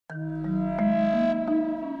Welcome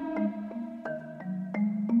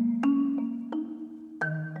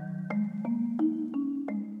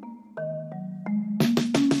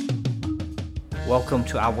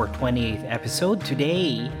to our 28th episode.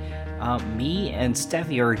 Today, me and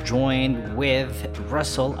Steffi are joined with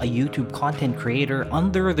Russell, a YouTube content creator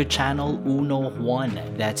under the channel Uno Juan.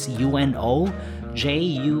 That's UNOJUAN,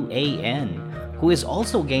 who is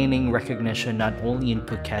also gaining recognition not only in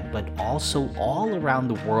Phuket but also all around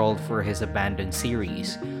the world for his Abandoned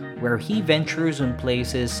series, where he ventures on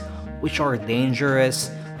places which are dangerous,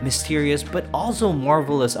 mysterious, but also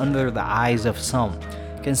marvelous under the eyes of some.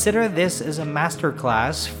 Consider this as a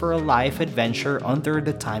masterclass for a life adventure under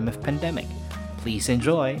the time of pandemic. Please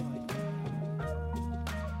enjoy.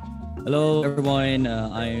 Hello everyone,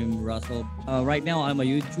 I'm Russell. Right now I'm a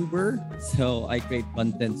YouTuber, so I create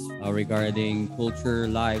contents regarding culture,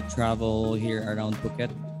 live travel here around Phuket.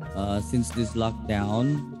 Since this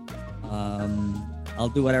lockdown, I'll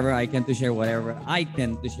do whatever I can to share whatever I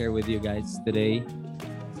can to share with you guys today.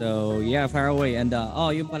 So yeah, far away. And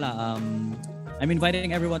yun pala, I'm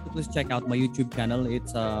inviting everyone to please check out my YouTube channel.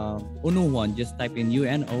 It's Uno Juan. Just type in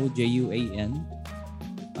UNOJUAN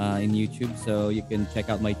in YouTube, so you can check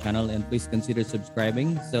out my channel, and please consider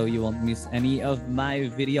subscribing so you won't miss any of my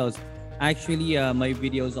videos. Actually, my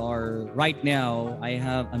videos are right now.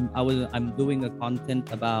 I'm doing a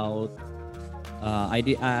content about. I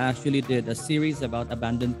actually did a series about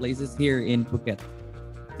abandoned places here in Phuket.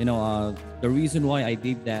 The reason why I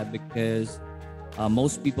did that because.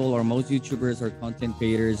 Most people or most YouTubers or content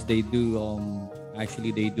creators, they do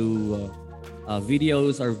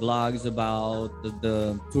videos or vlogs about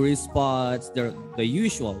the tourist spots, the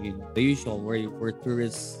usual where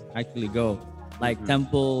tourists actually go, like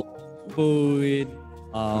temple, food,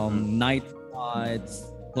 night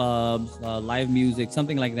spots, clubs, live music,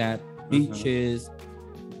 something like that, beaches.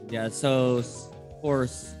 Yeah, so of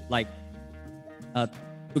course, like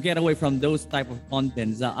to get away from those type of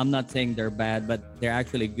contents, I'm not saying they're bad, but they're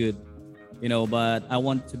actually good, but I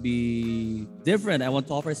want to be different. I want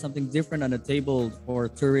to offer something different on the table for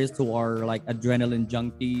tourists who are like adrenaline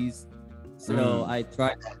junkies. So I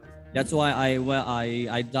try. That's why I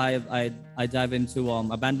dive into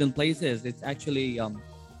abandoned places. It's actually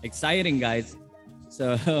exciting, guys.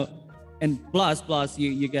 So and plus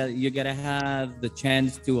you gotta have the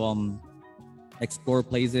chance to explore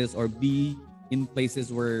places or be in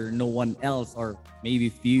places where no one else or maybe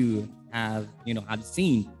few have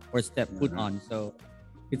seen or stepped foot on. So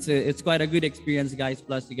it's quite a good experience, guys.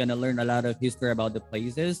 Plus you're gonna learn a lot of history about the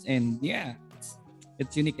places, and yeah,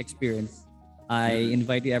 it's unique experience. I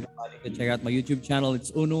invite everybody to check out my YouTube channel.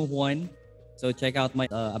 It's Uno Juan. So check out my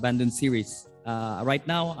Abandoned series. Right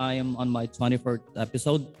now I am on my 24th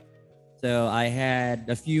episode. So I had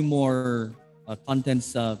a few more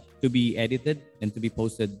contents to be edited and to be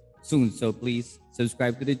posted soon. So please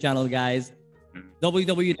subscribe to the channel, guys.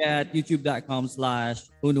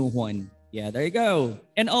 www.youtube.com/unojuan. Yeah, there you go.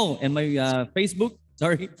 And my Facebook,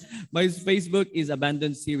 sorry, my Facebook is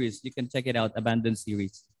Abandoned series. You can check it out, Abandoned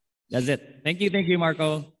series. That's it. Thank you,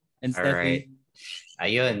 Marco and All Steffi. right.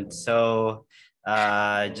 Ayun. So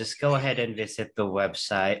just go ahead and visit the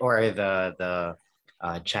website or the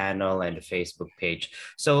channel and the Facebook page.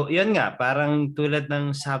 So yun nga, parang tulad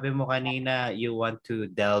ng sabi mo kanina, you want to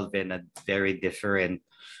delve in a very different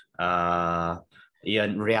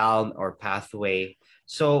realm or pathway.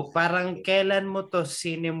 So parang kailan mo to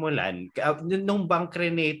sinimulan? Nung bang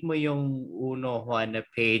create mo yung Uno Juan na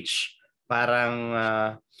page, parang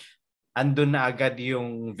andun na agad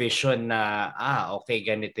yung vision na okay,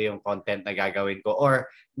 ganito yung content na gagawin ko, or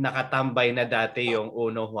nakatambay na dati yung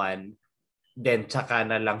Uno Juan, then tsaka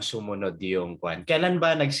na lang sumunod yung Juan? Kailan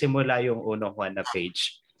ba nagsimula yung Uno Juan na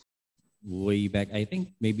page? Way back, I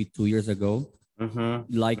think maybe 2 years ago.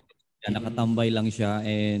 Like, nakatambay lang siya,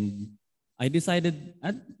 and I decided,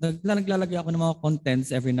 naglalagay ako ng mga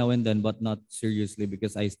contents every now and then, but not seriously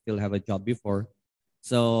because I still have a job before.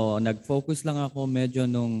 So, nag-focus lang ako medyo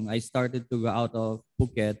nung I started to go out of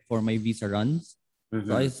Phuket for my visa runs.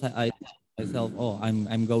 So, I myself,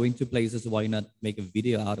 I'm going to places, why not make a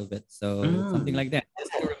video out of it? So something like that,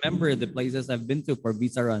 just to remember the places I've been to for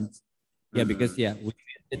visa runs. Yeah, because we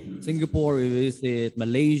visit Singapore, we visit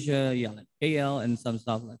Malaysia, like KL and some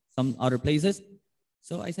stuff, like some other places.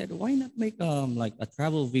 So I said, why not make like a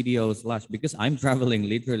travel video / because I'm traveling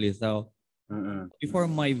literally. So before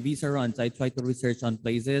my visa runs, I try to research on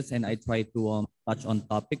places, and I try to touch on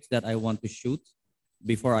topics that I want to shoot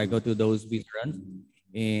before I go to those visa runs.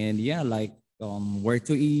 And yeah, like where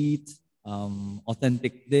to eat,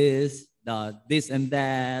 authentic this and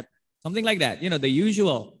that, something like that, the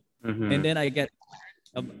usual. And then I get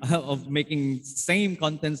of making same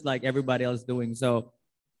contents like everybody else doing. So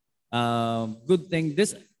good thing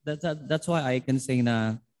that's why I can say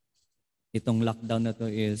na itong lockdown na to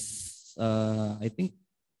is I think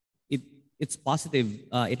it it's positive.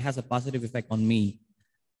 It has a positive effect on me.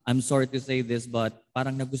 I'm sorry to say this, but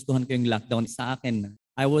parang nagustuhan ko yung lockdown sa akin.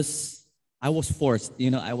 I was forced,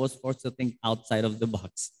 I was forced to think outside of the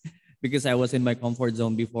box because I was in my comfort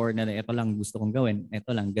zone before na ito lang gusto kong gawin, ito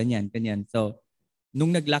lang, ganyan, ganyan. So, nung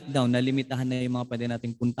nag-lockdown, nalimitahan na yung mga pwede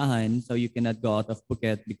nating puntahan, so you cannot go out of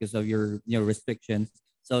Phuket because of your restrictions.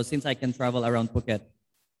 So, since I can travel around Phuket,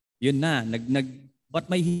 yun na, but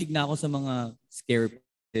may hilig na ako sa mga scary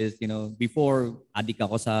places, before, adik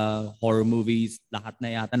ako sa horror movies, lahat na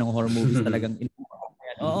yata ng horror movies talagang,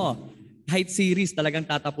 oo, kahit series talagang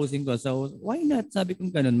tatapusin ko. So, why not? Sabi ko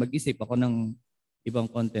ganun, mag-isip ako ng ibang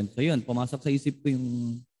content. So, yun, pumasok sa isip ko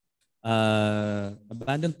yung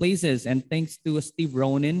abandoned places. And thanks to Steve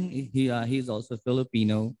Ronin, he's also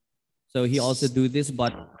Filipino. So, he also do this,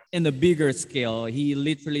 but in a bigger scale. He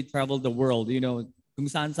literally traveled the world, kung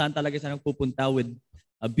saan-saan talaga siya nagpupunta with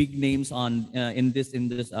big names on in this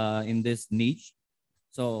niche.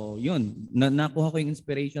 So, yun, nakuha ko yung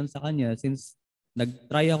inspiration sa kanya since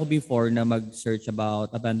nag-try ako before na mag-search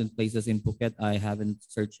about abandoned places in Phuket. I haven't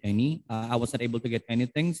searched any. I wasn't able to get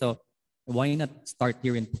anything. So, why not start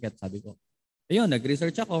here in Phuket, sabi ko. Ayun,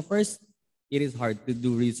 nag-research ako. First, it is hard to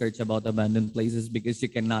do research about abandoned places because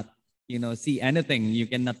you cannot, see anything. You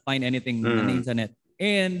cannot find anything on the internet.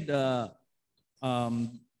 And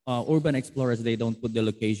urban explorers, they don't put the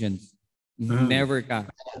locations. Never ka.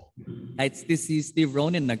 Kahit si Steve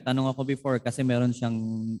Ronin, nagtanong ako before kasi meron siyang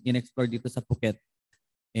in-explore dito sa Phuket.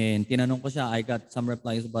 And tinanong ko siya, I got some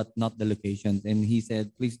replies but not the locations. And he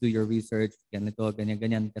said, please do your research. Ganito,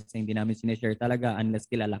 ganyan, kasi hindi namin sinishare talaga unless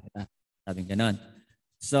kilala kita. Sabi ganon.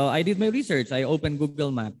 So I did my research. I opened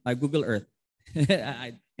Google Earth.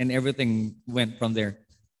 And everything went from there.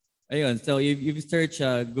 Ayun, so if you search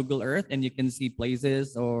Google Earth and you can see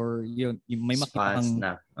places or you may makita kang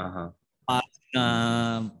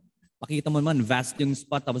makikita mo naman vast yung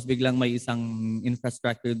spot tapos biglang may isang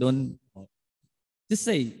infrastructure doon. Just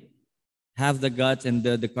say, have the guts and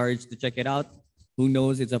the courage to check it out. Who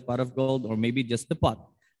knows, it's a pot of gold or maybe just a pot.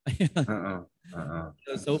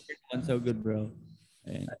 So fun, so good, bro.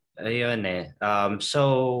 Ayun eh.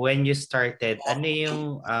 So when you started, ano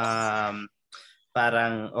yung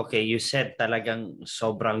parang, okay, you said talagang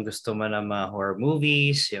sobrang gusto mo ng mga horror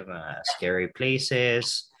movies, yung mga scary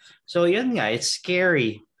places. So yun nga, it's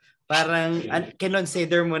scary. Parang,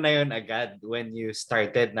 kinonsider mo na yun agad when you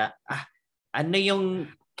started na, ano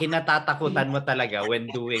yung kinatatakutan mo talaga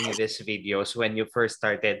when doing these videos when you first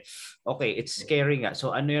started? Okay, it's scary nga.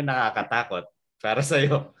 So ano yung nakakatakot para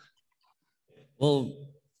sa'yo? Well,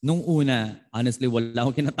 nung una, honestly, wala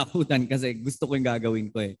akong kinatakutan kasi gusto ko yung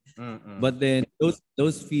gagawin ko eh. But then,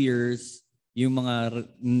 those fears, yun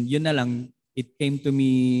na lang, it came to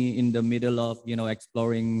me in the middle of,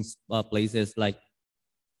 exploring places like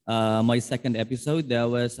my second episode, that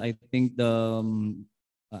was, I think, the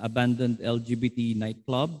abandoned LGBT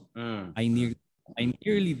nightclub. I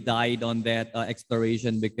nearly died on that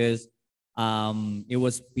exploration because it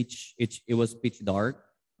was pitch dark.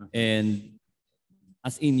 And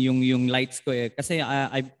as in yung lights ko kasi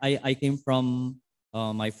I came from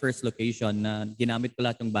my first location na ginamit ko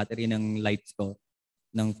lahat yung battery ng lights ko,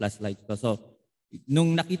 ng flashlight ko. So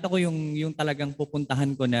nung nakita ko yung talagang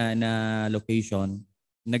pupuntahan ko na location,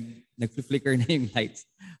 nag-flicker na yung lights.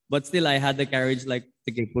 But still I had the courage like,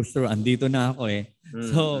 sige, push through, andito na ako eh.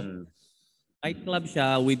 So nightclub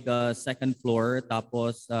siya with the second floor.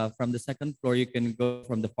 Tapos from the second floor you can go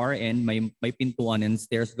from the far end, may pintuan and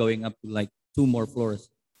stairs going up to like 2 more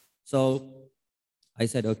floors. So I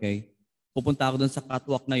said, okay, pupunta ako dun sa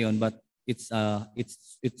catwalk na yon, but it's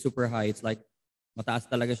super high. It's like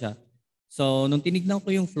mataas talaga siya. So nung tinignan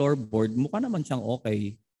ko yung floorboard, mukha naman siyang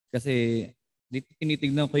okay. Kasi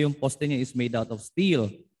tinitignan ko yung poste niya is made out of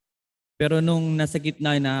steel. Pero nung nasa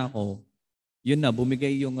gitna na ako, yun na,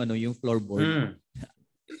 bumigay yung floorboard.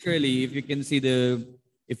 Literally, if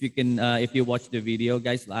you watch the video,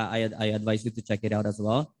 guys, I advise you to check it out as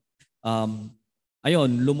well.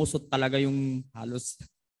 Ayun, lumusot talaga yung halos,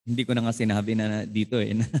 hindi ko na nga sinabi na dito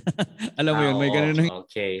eh. Alam mo yun, may ganun.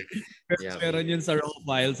 Okay. Meron yun sa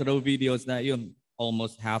raw videos na yun,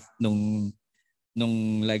 almost half nung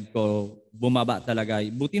leg ko, bumaba talaga.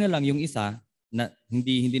 Buti na lang yung isa, na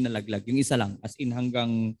hindi nalaglag. Yung isa lang, as in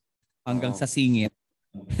hanggang sa singit.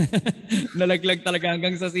 Nalaglag talaga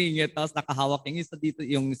hanggang sa singit. Tapos nakahawak yung isa dito,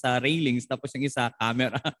 yung sa railings, tapos yung isa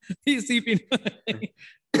camera. Isipin mo.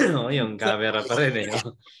 Yung camera pa rin eh.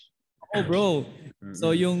 Oh, bro.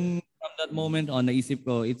 So yung from that moment on, naisip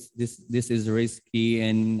ko, this is risky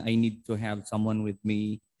and I need to have someone with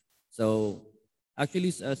me. So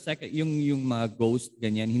actually, second, yung mga ghost,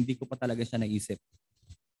 ganyan, hindi ko pa talaga siya naisip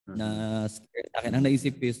na scared sa akin. Ang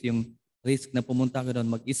naisip ko is yung risk na pumunta ka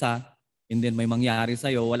doon mag-isa and then may mangyari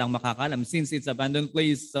sa'yo, walang makakalam since it's abandoned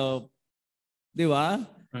place. So, di ba?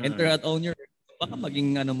 Enter at own your risk. Baka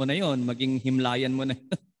maging ano mo na yon, maging himlayan mo na.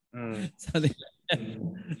 so,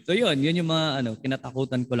 so yun yung mga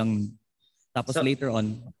kinatakutan ko lang. Tapos later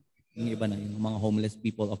on, yung iba na, yung mga homeless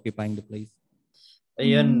people occupying the place.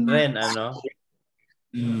 Ayun rin,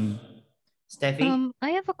 Steffi? I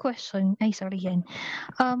have a question. Ay, sorry yan.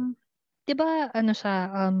 'Di ba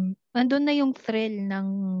andun na yung thrill ng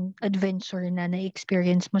adventure na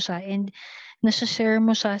na-experience mo siya and nasa-share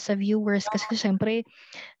mo siya sa viewers kasi syempre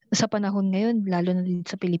sa panahon ngayon, lalo na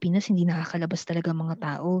dito sa Pilipinas, hindi nakakalabas talaga mga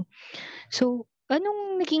tao. So,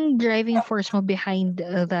 anong naging driving force mo behind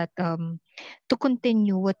that to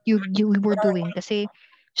continue what you were doing? Kasi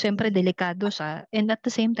syempre delikado siya and at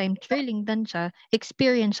the same time thrilling din siya,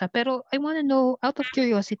 experience siya. Pero I wanna know, out of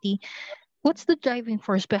curiosity, what's the driving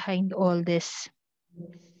force behind all this?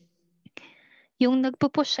 Yung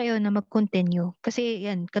nagpo-push sa'yo na mag-continue.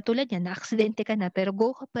 Kasi yan, katulad yan, na-aksidente ka na pero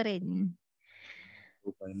go ka pa rin.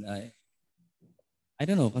 I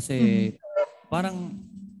don't know kasi parang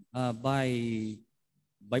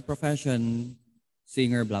by profession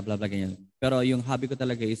singer blah blah blah ganyan. Pero yung hobby ko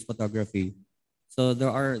talaga is photography. So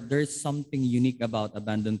there's something unique about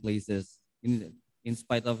abandoned places in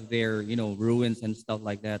spite of their ruins and stuff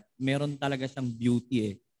like that. Meron talaga siyang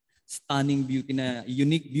beauty stunning beauty na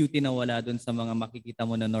unique beauty na wala doon sa mga makikita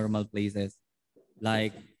mo na normal places.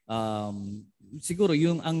 Like siguro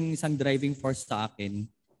yung ang isang driving force sa akin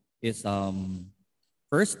is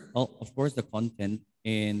first, of course, the content,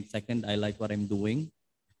 and second, I like what I'm doing,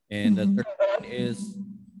 and the third one is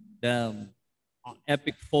the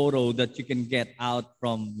epic photo that you can get out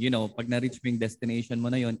from pag na-reach mo yung destination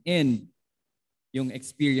mo na yun, and yung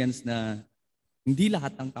experience na hindi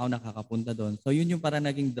lahat ng tao nakakapunta doon. So yun yung parang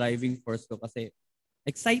naging driving force ko kasi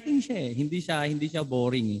exciting siya hindi siya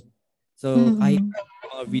boring So kahit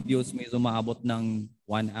mga videos may umaabot ng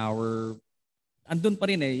 1 hour, andun pa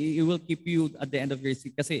rin it will keep you at the end of your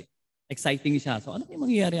seat kasi exciting siya. So ano kayong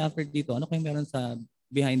mangyayari after dito? Ano kayong meron sa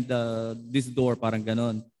behind this door, parang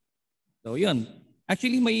ganon. So yun.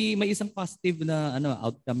 Actually may isang positive na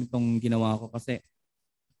outcome itong ginawa ko kasi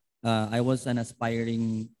I was an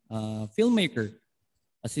aspiring filmmaker,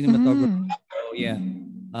 a cinematographer. So yeah.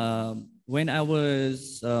 When I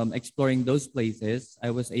was exploring those places,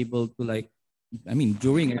 I was able to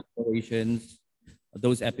during explorations,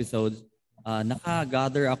 those episodes,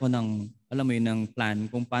 naka-gather ako ng, alam mo yun, ng plan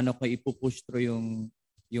kung paano ko ipupush through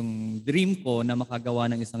yung dream ko na makagawa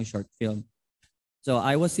ng isang short film. So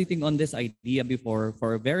I was sitting on this idea before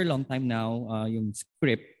for a very long time now, yung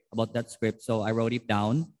script, about that script. So I wrote it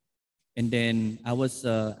down. And then I was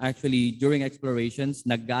actually, during explorations,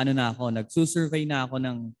 nagsusurvey na ako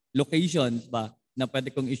ng locations ba na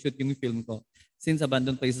pwede kong i-shoot yung film ko. Since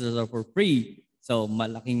abandoned places are for free, so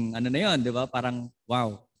malaking na yun, di ba? Parang,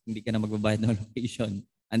 wow, hindi ka na magbabayad ng location.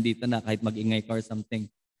 Andito na kahit mag-ingay ka or something.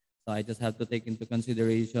 So I just have to take into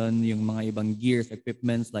consideration yung mga ibang gears,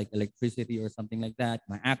 equipments like electricity or something like that,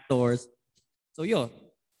 my actors. So yun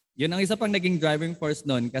ang isa pang naging driving force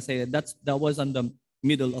nun kasi that was on the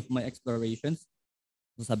middle of my explorations.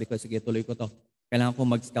 So sabi ko, sige, tuloy ko to. Kailangan ko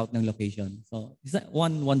mag-scout ng location. So is that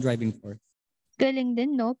one driving force. Galing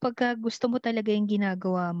din, no? Pagka gusto mo talaga yung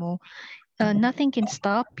ginagawa mo, nothing can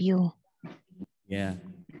stop you. Yeah.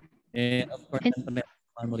 And of course,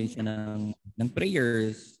 mo rin siya ng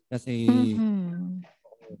prayers kasi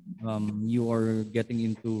you are getting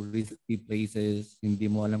into risky places. Hindi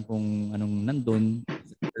mo alam kung anong nandun,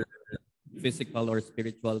 physical or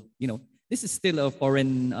spiritual. This is still a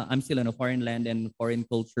foreign, I'm still in a foreign land and foreign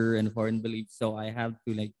culture and foreign beliefs. So I have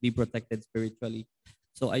to be protected spiritually.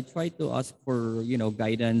 So I try to ask for,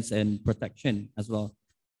 guidance and protection as well.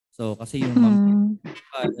 So kasi yung mom,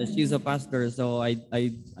 she's a pastor. So I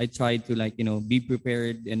try to be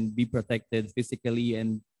prepared and be protected physically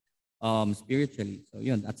and spiritually. So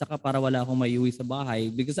yun. At saka para wala akong maiuwi sa bahay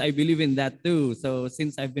because I believe in that too. So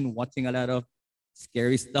since I've been watching a lot of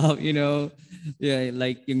scary stuff, yeah,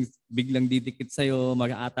 like yung biglang didikit sa'yo,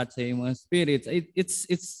 mag-attach sa'yo yung mga spirits.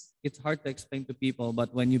 It's hard to explain to people,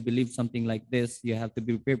 but when you believe something like this, you have to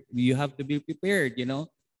be prepared,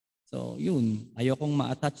 So yun, ayokong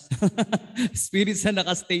ma-attach spirits na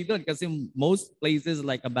nakastay doon kasi most places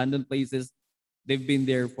like abandoned places, they've been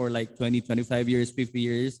there for 20, 25 years, 50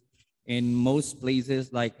 years. And most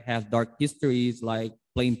places have dark histories, like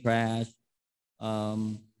plane crash,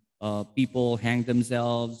 people hang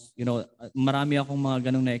themselves. Marami akong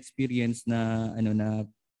mga ganong na experience na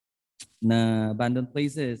abandoned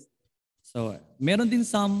places. So, meron din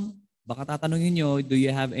some, baka tatanungin nyo, do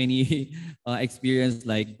you have any experience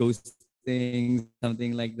like ghosting,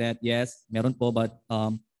 something like that? Yes, meron po, but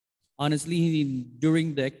honestly,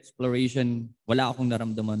 during the exploration, wala akong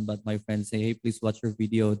naramdaman, but my friends say, hey, please watch your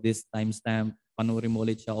video, this timestamp, panoorin mo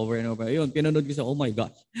ulit siya over and over. Ayun, pinanood ko siya, oh my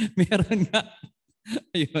gosh, meron nga.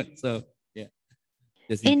 Ayun, so, yeah.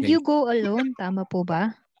 Just in And case. you go alone, tama po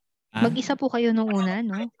ba? Mag-isa po kayo nung una,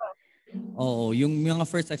 no? Oo, yung mga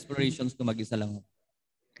first explorations ko mag-isa lang ako.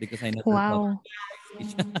 Because I never thought. Wow.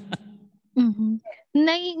 Mhm.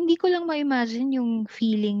 Hindi ko lang ma-imagine yung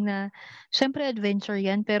feeling na, syempre adventure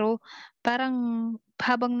yan, pero parang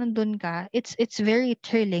habang nandun ka, it's very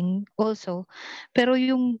thrilling also. Pero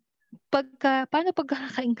yung paano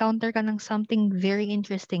pagkaka-encounter ka ng something very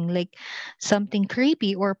interesting, like something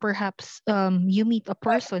creepy or perhaps you meet a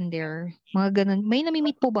person there, mga ganun. May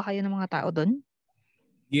nami-meet po ba kayo ng mga tao dun?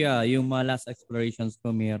 Yeah, yung mga last explorations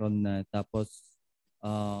ko meron na. Tapos,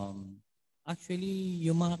 actually,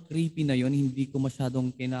 yung mga creepy na yun, hindi ko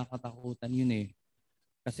masyadong kinakatakutan yun eh.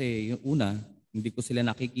 Kasi yung una, hindi ko sila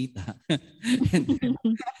nakikita. And then,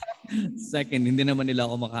 second, hindi naman nila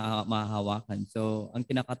ako mahahawakan. So, ang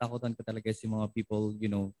kinakatakutan ko talaga is yung mga people,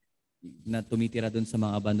 na tumitira dun sa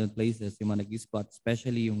mga abandoned places, yung mga nag-spot,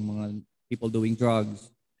 especially yung mga people doing drugs.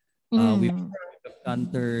 We've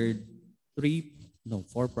encountered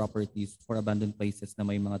 4 properties, 4 abandoned places na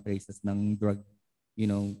may mga traces ng drug,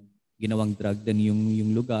 ginawang drug din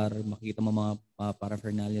yung lugar, makita mo mga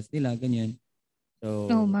paraphernalias nila, ganyan. So,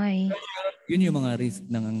 Oh my. yun yung mga risk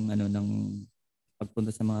ng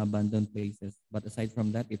pagpunta sa mga abandoned places. But aside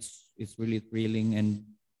from that, it's really thrilling, and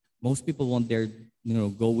most people won't dare,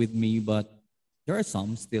 go with me, but there are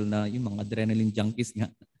some still na yung mga adrenaline junkies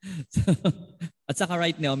nga. So, at saka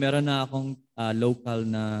right now, meron na akong local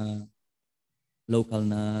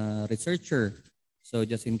na researcher. So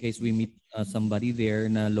just in case we meet somebody there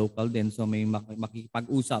na local din, so may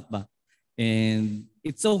makikipag-usap ba. And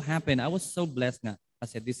it so happened, I was so blessed nga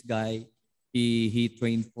kasi this guy, he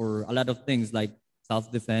trained for a lot of things like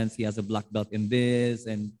self-defense. He has a black belt in this,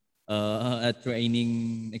 and a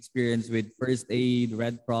training experience with first aid,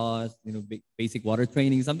 Red Cross, basic water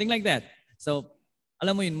training, something like that. So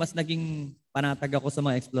alam mo yun, mas naging panatag ako sa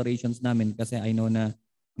mga explorations namin kasi I know na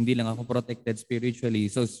hindi lang ako protected spiritually,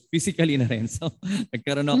 so physically na rin. So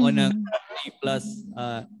nagkaroon ako ng plus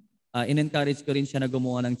in-encourage ko rin siya na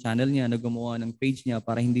gumawa ng channel niya, na gumawa ng page niya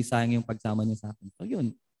para hindi sayang yung pagsama niya sa akin. So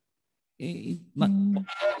yun.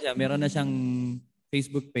 Meron na siyang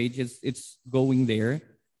Facebook page. It's going there.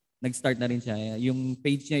 Nag-start na rin siya. Yung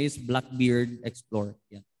page niya is Blackbeard Explore.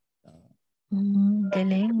 Yan.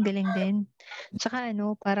 Galing din. Tsaka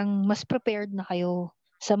parang mas prepared na kayo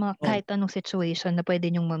sa mga kahit anong situation na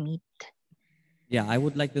pwede niyong ma-meet. Yeah, I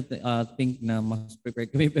would like to think na mas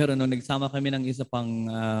prepared kami, pero nung nagsama kami ng isa pang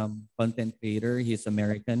content creator, he's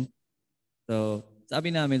American. So,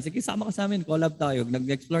 sabi namin, sige, sama ka sa amin, collab tayo.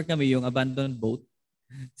 Nag-explore kami yung abandoned boat.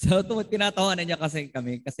 So, tinatawanan niya kasi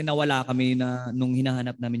nawala kami nung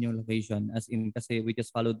hinahanap namin yung location. As in, kasi we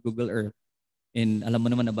just followed Google Earth. And alam mo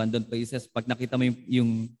naman, abandoned places, pag nakita mo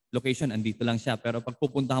yung location, andito lang siya. Pero pag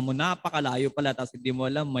pupuntahan mo, napakalayo pala. Tapos hindi mo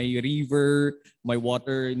alam, may river, may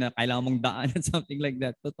water na kailangan mong daan and something like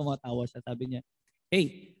that. So tumatawa siya. Sabi niya,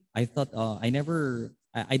 hey, I thought, I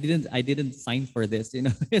didn't sign for this.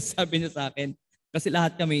 Sabi niya sa akin. Kasi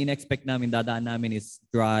lahat kami, in-expect namin, dadaan namin is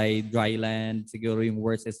dry land. Siguro yung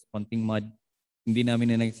worst is konting mud. Hindi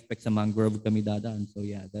namin na-expect sa mangrove kami dadaan. So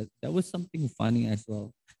yeah, that was something funny as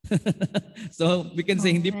well. So we can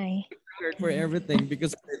say hindi prepared for everything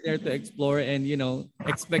because we're there to explore and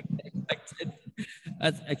expect it.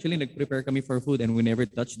 Actually, nag-prepare kami for food and we never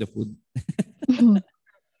touched the food.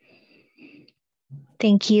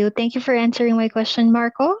 Thank you for answering my question,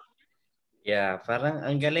 Marco. Yeah, parang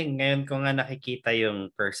ang galing. Ngayon ko nga nakikita yung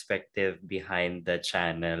perspective behind the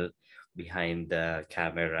channel, behind the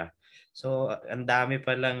camera. So, ang dami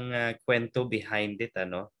palang kwento behind it,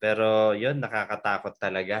 Pero yun, nakakatakot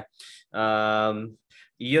talaga.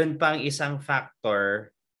 Yun pang isang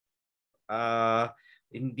factor,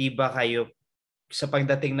 hindi ba kayo, sa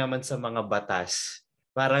pagdating naman sa mga batas,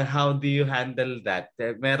 parang how do you handle that?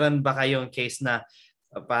 Meron ba kayong case na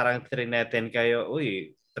parang trineten kayo,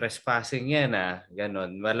 uy, trespassing yan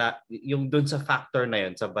ganon. Wala, yung dun sa factor na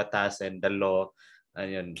yun, sa batas and the law,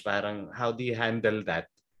 ayun, parang how do you handle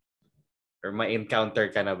that? Or ma-encounter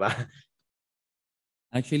ka na ba?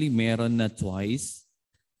 Actually, meron na twice.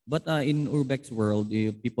 But in Urbex world,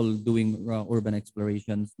 people doing urban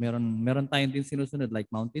explorations, meron tayong din sinusunod like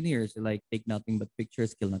mountaineers, like take nothing but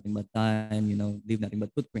pictures, kill nothing but time, leave nothing but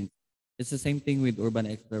footprints. It's the same thing with urban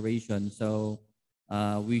exploration. So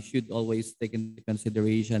we should always take into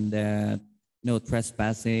consideration that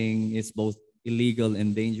trespassing is both illegal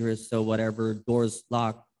and dangerous. So whatever doors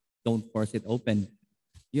locked, don't force it open.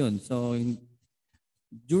 Yun. So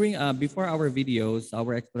during before our videos,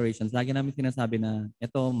 our explorations, lagi namin sinasabi na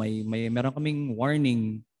ito may meron kaming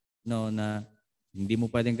warning na hindi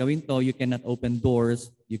mo pwedeng gawin to, you cannot open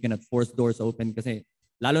doors, you cannot force doors open kasi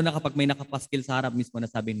lalo na kapag may nakapaskil sa harap mismo na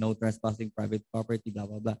sabi no trespassing private property blah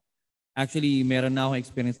blah blah. Actually, meron na akong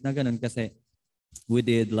experience na ganun kasi we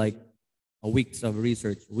did like weeks of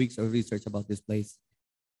research about this place.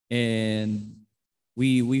 And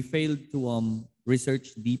we failed to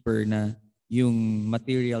research deeper na yung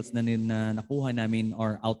materials na nakuha namin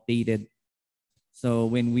are outdated. So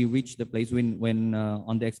when we reached the place, when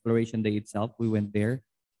on the exploration day itself, we went there,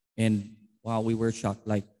 and wow, we were shocked.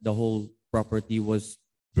 Like the whole property was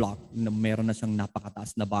blocked. Meron na siyang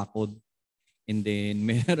napakataas na bakod, and then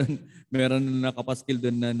meron na nakapaskil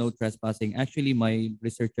doon na no trespassing. Actually, my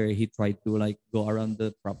researcher, he tried to like go around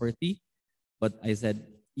the property, but I said,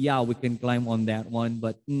 yeah, we can climb on that one,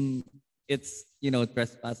 but it's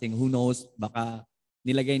trespassing. Who knows? Baka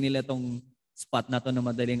nilagay nila tong spot na to na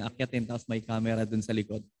madaling akyatin tapos may camera dun sa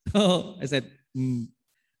likod. So I said,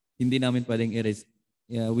 hindi namin pwedeng i-risk.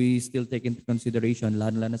 Yeah, we still take into consideration,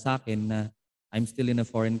 lalo na sa akin na I'm still in a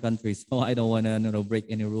foreign country, so I don't wanna break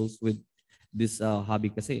any rules with this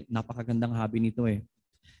hobby kasi napakagandang hobby nito eh.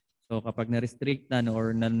 So kapag na-restrict na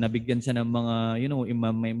or nabigyan siya ng mga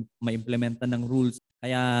ma-implementan ng rules,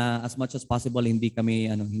 kaya as much as possible hindi kami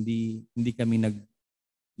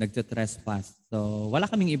nagte-trespass. So wala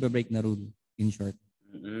kaming i-break na rule in short.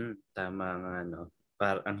 Tama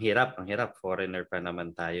nga ang hirap foreigner pa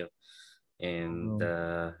naman tayo. And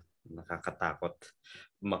nakakatakot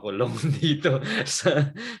makulong dito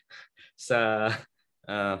sa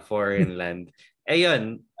foreign land.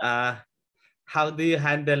 Ayun, how do you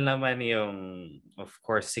handle naman yung, of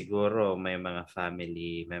course, siguro may mga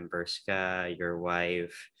family members ka, your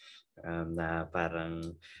wife, na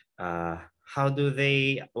parang, how do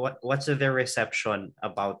they, what's their reception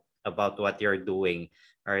about what you're doing?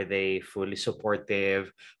 Are they fully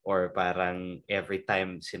supportive or parang every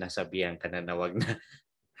time sinasabihan ka na wag na?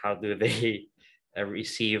 How do they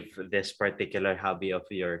receive this particular hobby of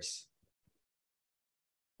yours?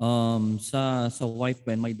 Sa wife ko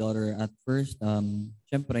and my daughter at first,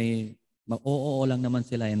 syempre, oo lang naman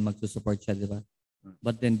sila and magsusupport siya, di ba?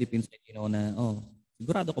 But then deep inside, na,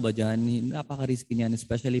 sigurado ka ba dyan? Napaka-risky niyan,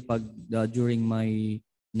 especially pag during my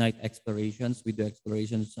night explorations. We do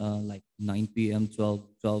explorations like 9 p.m.,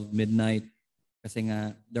 12 midnight. Kasi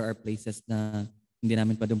nga, there are places na hindi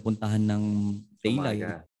namin pwedeng puntahan ng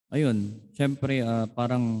daylight. Ayun, syempre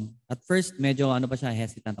parang at first medyo pa siya,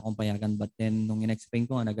 hesitant akong payagan, but then nung in-explain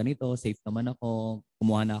ko na ganito, safe naman ako,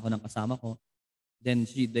 kumuha na ako ng kasama ko. Then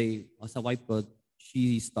sa wife ko,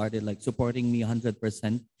 she started like supporting me 100%.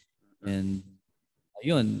 And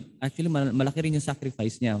ayun, actually malaki rin yung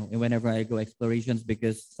sacrifice niya whenever I go explorations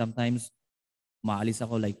because sometimes maalis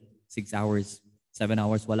ako like 6 hours, 7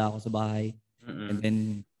 hours wala ako sa bahay. And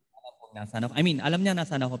then nasaan ako. I mean, alam niya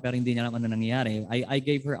nasaan ako pero hindi niya alam ano nangyayari. I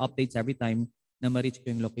gave her updates every time na ma-reach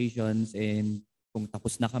ko yung locations and kung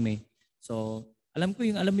tapos na kami. So, alam mo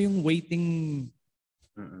yung waiting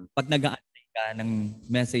pag nag-aantay ka ng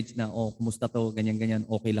message na, kumusta to, ganyan,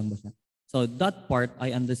 okay lang ba siya? So, that part,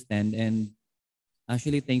 I understand and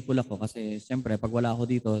actually thankful ako kasi siyempre, pag wala ako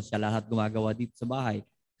dito, siya lahat gumagawa dito sa bahay.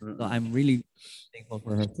 So, I'm really thankful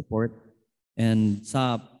for her support. And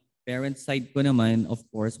sa parents side ko naman, of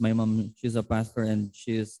course, my mom, she's a pastor and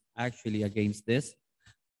she's actually against this.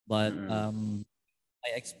 But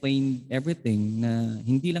I explained everything na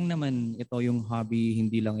hindi lang naman ito yung hobby,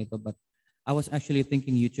 hindi lang ito, but I was actually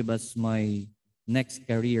thinking YouTube as my next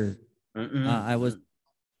career. I was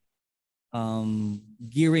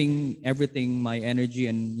gearing everything, my energy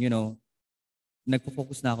and,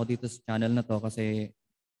 nagpo-focus na ako dito sa channel na to kasi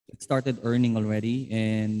it started earning already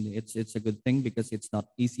and it's a good thing because it's not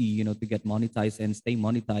easy, to get monetized and stay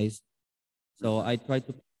monetized. So I try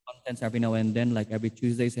to put contents every now and then, like every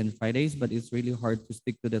Tuesdays and Fridays, but it's really hard to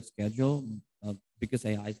stick to that schedule because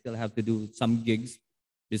I still have to do some gigs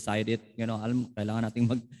beside it. Kailangan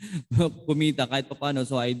nating kumita kahit pa paano.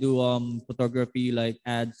 So I do photography, like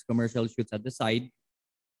ads, commercial shoots at the side.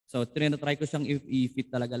 So try ko siyang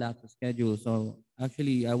i-fit talaga lahat sa schedule. So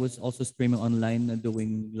actually, I was also streaming online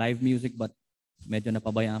doing live music but medyo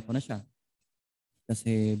napabayaan ko na siya.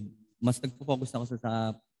 Kasi mas nagpo-focus ako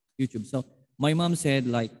sa YouTube. So my mom said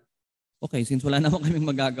like, okay, since wala naman kaming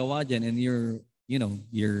magagawa dyan and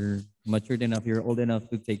you're matured enough, you're old enough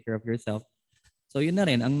to take care of yourself. So yun na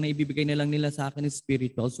rin, ang naibibigay na lang nila sa akin is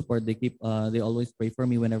spiritual support. They always pray for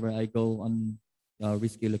me whenever I go on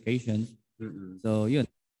risky locations. So yun,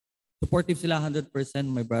 supportive sila 100%,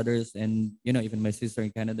 my brothers and even my sister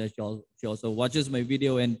in Canada, she also watches my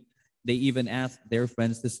video and they even ask their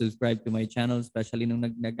friends to subscribe to my channel, especially nung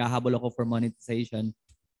naghahabol ako for monetization.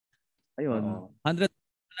 Ayun, 100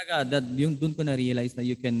 talaga, that yung dun ko na realize na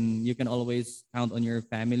you can always count on your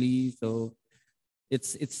family. So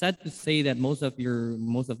it's sad to say that most of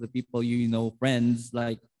the people friends,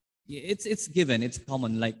 like it's given, it's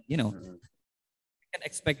common, like you can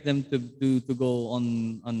expect them to go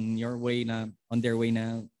on their way na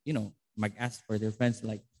mag-ask for their friends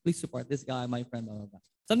like, please support this guy, my friend, blah, blah, blah.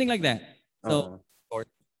 Something like that. So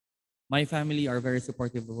my family are very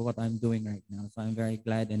supportive of what I'm doing right now, so I'm very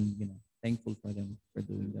glad and thankful for them for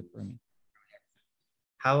doing that for me.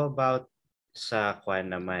 How about sa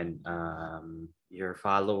kwan naman, your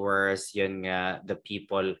followers, yun nga, the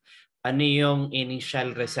people, ano yung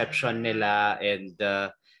initial reception nila and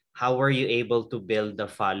how were you able to build the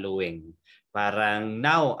following? Parang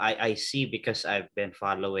now I see, because I've been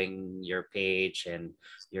following your page and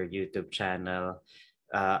your YouTube channel.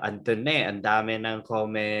 Andun na ang dami ng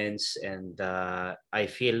comments and I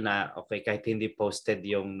feel na okay, kahit hindi posted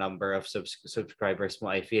yung number of subscribers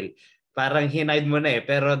mo, I feel parang hinide mo na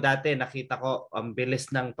pero dati nakita ko ang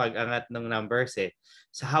bilis ng pag-angat ng numbers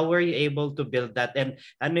So how were you able to build that, and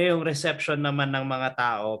ano yung reception naman ng mga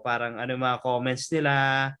tao? Parang ano yung mga comments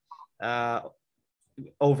nila?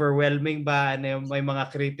 Overwhelming ba? Ano yung, may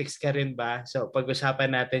mga critics ka rin ba? So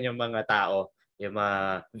pag-usapan natin yung mga tao, yung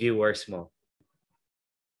mga viewers mo.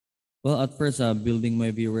 Well, at first, building my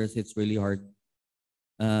viewers, it's really hard.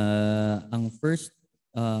 Ang first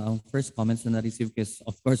comments na na-receive is,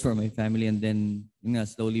 of course, for my family, and then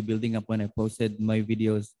slowly building up when I posted my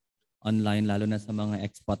videos online, lalo na sa mga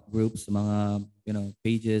expat groups, mga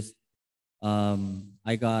pages.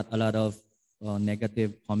 I got a lot of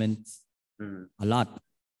negative comments. A lot.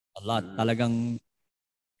 Talagang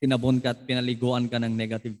tinabon ka at pinaliguan ka ng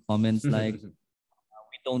negative comments like,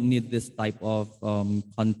 we don't need this type of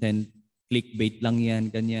content, clickbait lang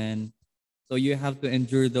yan, ganyan. So you have to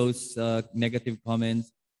endure those negative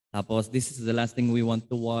comments. Tapos, this is the last thing we want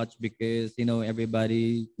to watch because,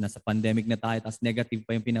 everybody, nasa pandemic na tayo, tapos negative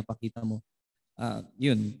pa yung pinapakita mo.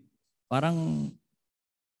 Yun, parang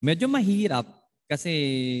medyo mahirap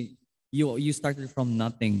kasi you started from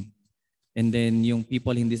nothing. And then yung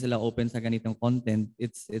people hindi sila open sa ganitong content,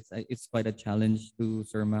 it's quite a challenge to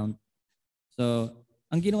surmount. So,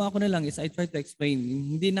 ang ginawa ko na lang is I try to explain.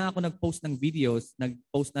 Hindi na ako nag-post ng videos,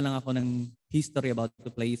 nag-post na lang ako ng history about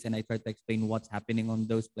the place and I try to explain what's happening on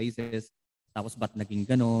those places. Tapos ba't naging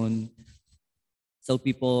ganon? So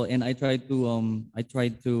people, and I try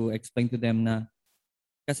to explain to them na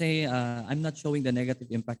kasi I'm not showing the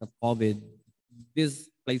negative impact of COVID.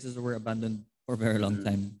 These places were abandoned for a very long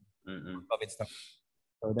time. COVID started.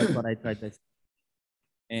 So that's what I tried to explain.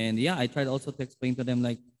 And yeah, I tried also to explain to them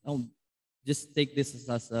like, oh, just take this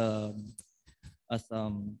as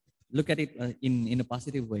look at it in a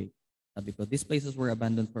positive way, because these places were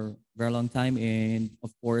abandoned for a very long time, and of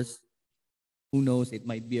course, who knows, it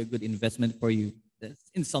might be a good investment for you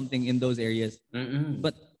in something in those areas.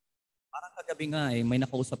 But parang kagabi nga may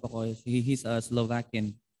nakausap ako. He's a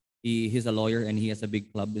Slovakian. He's a lawyer and he has a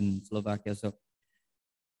big club in Slovakia. So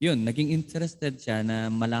yun, naging interested siya na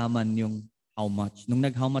malaman yung how much. Nung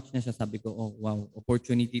nag-how much na siya, sabi ko, oh, wow,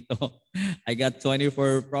 opportunity to. I got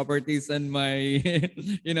 24 properties in my,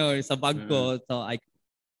 sa bag ko. So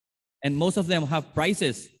and most of them have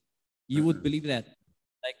prices. You would believe that.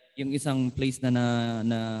 Like, yung isang place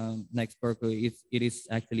na explore ko, it is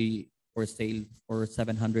actually for sale for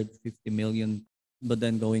 750 million. But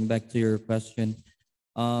then going back to your question,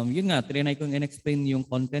 yun nga, trinay kong in-explain yung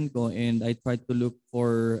content ko and I tried to look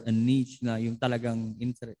for a niche na yung talagang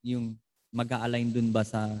yung mag-a-align dun ba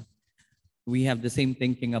sa we have the same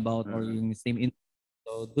thinking about or yung same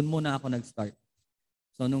so dun muna ako nag-start.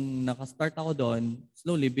 So nung naka-start ako doon,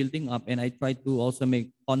 slowly building up, and I tried to also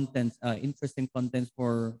make contents, interesting contents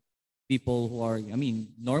for people who are,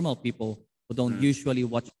 normal people who don't usually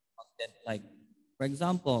watch content. Like, for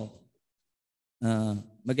example,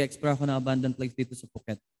 mag-explore ako ng abandoned place dito sa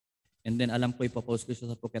Phuket. And then alam ko ipopost ko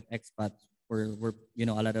siya sa Phuket expats where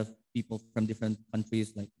a lot of people from different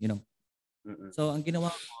countries So ang ginawa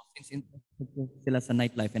ko, since interested sila sa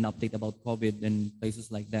nightlife and update about COVID and places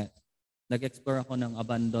like that, nag-explore ako ng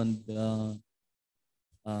abandoned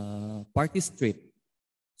party street.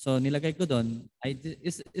 So nilagay ko doon,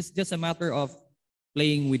 it's just a matter of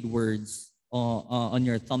playing with words on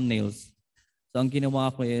your thumbnails. So ang ginawa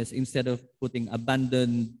ko is instead of putting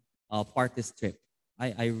abandoned party trip,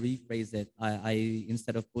 I rephrase it. I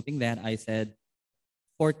instead of putting that, I said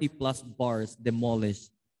 40 plus bars demolished.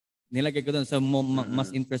 Nilagay ko doon so mas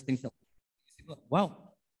interesting siya.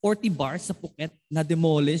 Wow, 40 bars sa Phuket na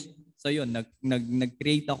demolished. So yun,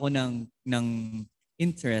 nag-create ako ng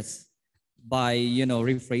interest by,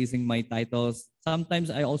 rephrasing my titles. Sometimes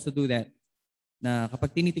I also do that. Na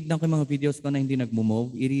kapag tinitignan ko yung mga videos ko na hindi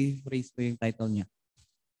nagmo-move, i-rephrase ko yung title niya.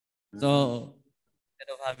 So, instead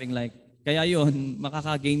of having like, kaya yun,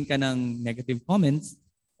 makaka-gain ka ng negative comments.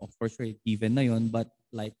 Of course, given na yun. But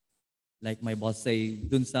like my boss say,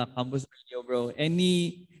 dun sa campus radio, bro,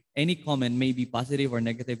 any comment, may be positive or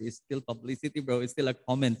negative, is still publicity, bro. It's still a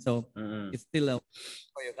comment. So, it's still a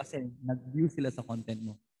for you kasi nag-view sila sa content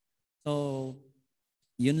mo. So,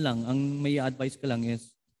 yun lang. Ang may advice ko lang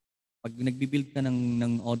is, pag nagbi-build ka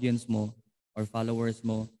ng audience mo or followers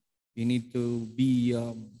mo, you need to be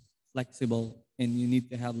flexible and you need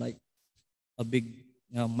to have like a big,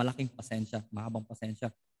 malaking pasensya, mahabang pasensya.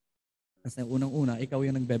 Kasi unang-una, ikaw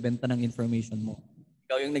yung nagbebenta ng information mo.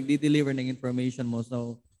 Ikaw yung nagdi-deliver ng information mo.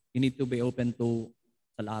 So, you need to be open to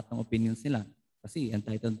sa lahat ng opinions nila. Kasi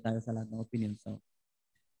entitled tayo sa lahat ng opinions. So,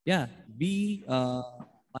 yeah,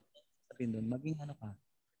 sabihin doon, maging ano ka,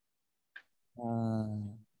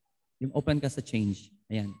 yung open ka sa change.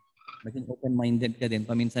 Ayan. Maging open-minded ka din.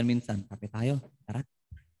 Paminsan-minsan, kape tayo. Tara.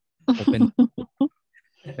 Open.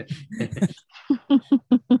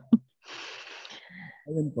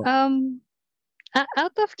 Ayun po.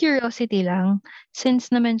 Out of curiosity lang,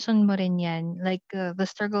 since na-mention mo rin yan, like the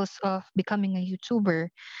struggles of becoming a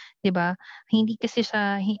YouTuber, di ba? Hindi kasi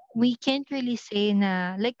siya, we can't really say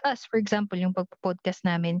na, like us, for example, yung pagpo-podcast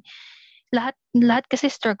namin, lahat kasi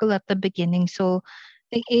struggle at the beginning. So,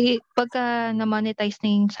 pagka na-monetize na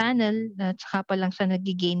yung channel, tsaka pa lang siya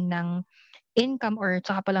nag-gain ng income or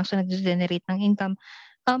tsaka pa lang siya nag-generate ng income,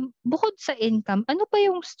 bukod sa income, ano pa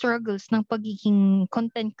yung struggles ng pagiging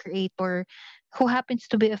content creator who happens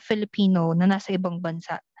to be a Filipino na nasa ibang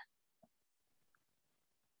bansa?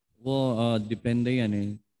 Well, depende yan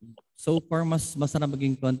eh. So far, masarap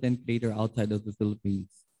maging content creator outside of the Philippines.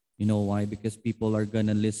 You know why? Because people are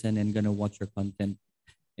gonna listen and gonna watch your content.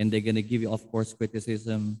 And they're gonna give you, of course,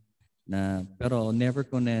 criticism. Pero never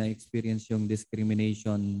ko na-experience yung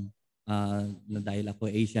discrimination na dahil ako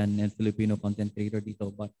Asian and Filipino content creator dito.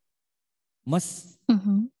 But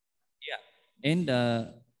yeah. And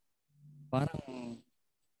parang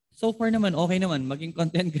so far naman, okay naman, maging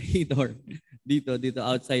content creator dito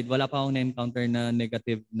outside. Wala pa akong na-encounter na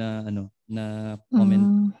negative na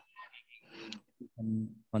comment.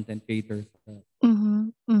 Content creators.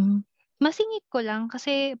 Masingit ko lang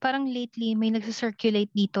kasi parang lately may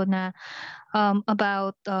nagsa-circulate dito na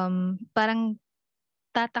about parang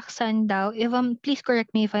tataksan daw, please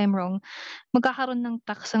correct me if I'm wrong, magkakaroon ng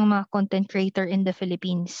tax ang mga content creator in the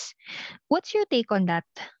Philippines. What's your take on that?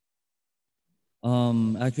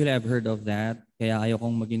 Actually, I've heard of that. Kaya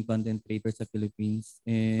ayokong maging content creator sa Philippines.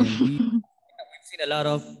 And we've seen a lot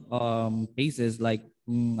of cases like,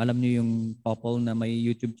 alam niyo yung couple na may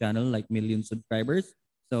YouTube channel, like million subscribers.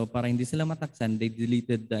 So para hindi sila mataksan, they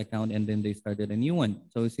deleted the account and then they started a new one.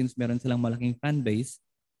 So since meron silang malaking fan base,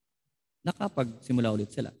 nakapagsimula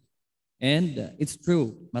ulit sila. And it's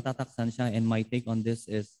true, matataksan siya, and my take on this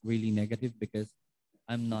is really negative because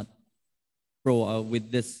I'm not pro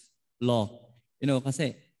with this law.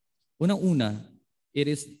 Kasi unang-una, it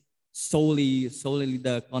is solely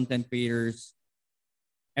the content creators,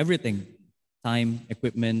 everything, time,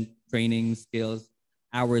 equipment, training, skills,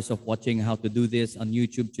 hours of watching how to do this on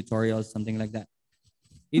YouTube tutorials, something like that.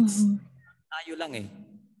 It's tayo lang eh.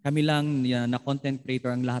 Kami lang na content creator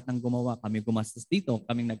ang lahat ng gumawa. Kami gumastos dito.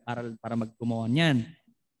 Kaming nag-aral para maggumawa niyan.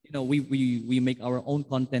 We make our own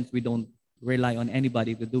content. We don't rely on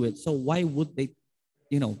anybody to do it. So why would they,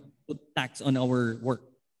 put tax on our work?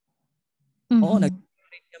 Oo,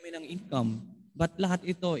 nag-generate kami ng income. But lahat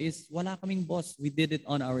ito is wala kaming boss. We did it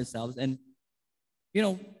on ourselves. And,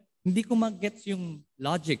 hindi ko mag-gets yung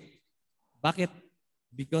logic. Bakit?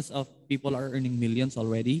 Because of people are earning millions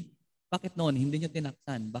already. Bakit noon hindi nyo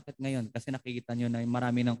tinaksan? Bakit ngayon? Kasi nakikita nyo na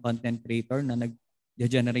marami ng content creator na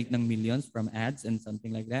nag-generate ng millions from ads and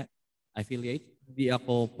something like that. Affiliate. Hindi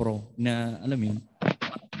ako pro na, alam yun.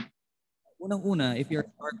 Unang-una, if you're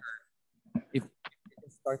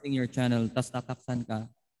starting your channel, tas tataksan ka,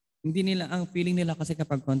 hindi nila, ang feeling nila kasi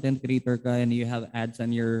kapag content creator ka and you have ads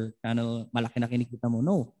on your channel, malaki na kinikita mo.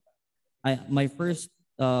 No. My first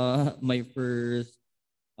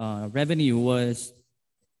revenue was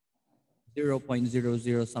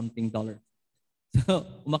 0.00 something dollar. So,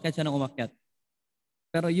 umakyat siya ng umakyat.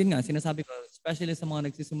 Pero yun nga, sinasabi ko, especially sa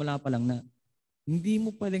mga nagsisimula pa lang na hindi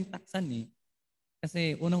mo pwedeng taksan eh.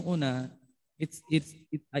 Kasi unang-una, it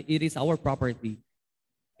is our property.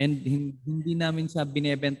 And hindi namin siya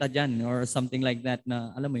binebenta dyan or something like that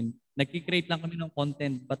na, alam mo yun, nagki-create lang kami ng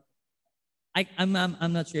content. But I'm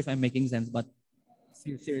not sure if I'm making sense, but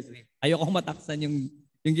seriously, ayoko mataksan yung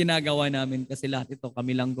ginagawa namin kasi lahat ito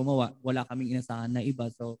kami lang gumawa. Wala kaming inasahan na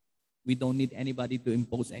iba. So, we don't need anybody to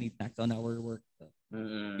impose any tax on our work. So,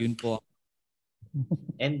 yun po.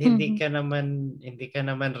 And hindi ka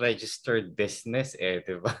naman registered business eh,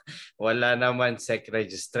 'di ba? Wala naman SEC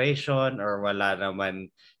registration or wala naman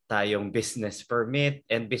tayong business permit.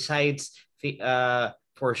 And besides,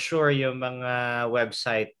 for sure yung mga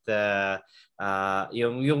website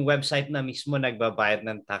yung website na mismo nagbabayad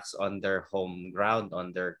ng tax on their home ground, on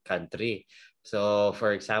their country. So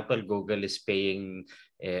for example, Google is paying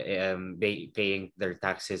their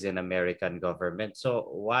taxes in American government. So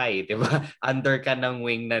why, 'di ba? Under ka ng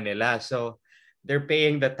wing na nila. So they're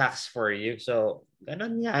paying the tax for you. So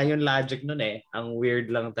ganun nga yung logic nun eh. Ang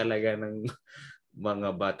weird lang talaga ng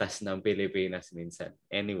mga batas ng Pilipinas minsan.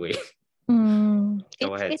 Anyway.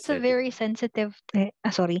 Go ahead, It's a Steffi. very sensitive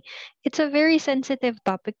It's a very sensitive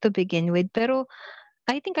topic to begin with, pero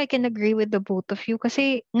I think I can agree with the both of you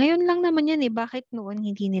kasi ngayon lang naman yan eh, bakit noon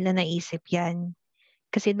hindi nila naisip yan?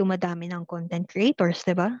 Kasi dumadami ng content creators,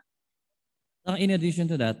 'di ba? In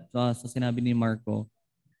addition to that, sa sinabi ni Marco,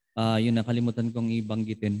 yun nakalimutan kong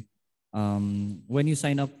ibanggitin. When you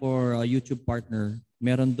sign up for a YouTube partner,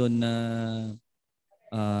 meron doon na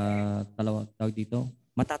tawag dito,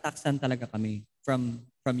 matataksan talaga kami from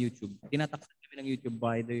YouTube. Tinataksan kami ng YouTube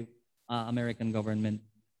by the American government.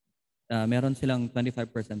 Meron silang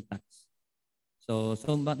 25% tax. So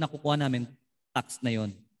nakukuha namin tax na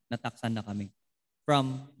yon, nataksan na kami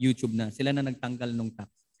from YouTube na. Sila na nagtanggal ng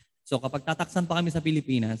tax. So kapag tataksan pa kami sa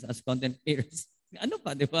Pilipinas as content creators, ano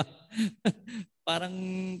pa, di ba? Parang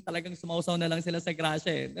talagang sumausaw na lang sila sa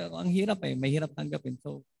grasya eh. Ang hirap eh, may hirap tanggapin.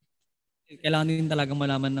 So kailangan din talagang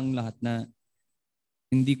malaman ng lahat na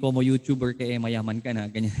hindi ko mo YouTuber kaya mayaman ka na,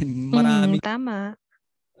 ganyan. Marami Tama.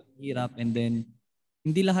 hirap, and then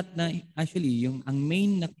hindi lahat na actually yung ang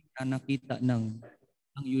main nakita ng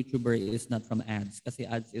ang YouTuber is not from ads kasi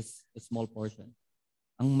ads is a small portion.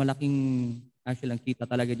 Ang malaking actually ang kita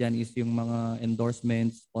talaga diyan is yung mga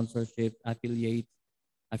endorsements, sponsorship,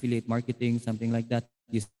 affiliate marketing, something like that.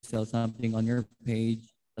 You sell something on your page,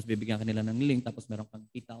 tapos bibigyan ka nila ng link, tapos meron kang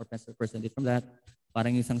kita or percentage from that.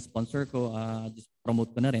 Parang isang sponsor ko, just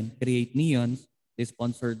promote ko na rin, Create Neons. They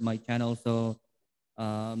sponsored my channel, so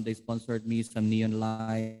they sponsored me some neon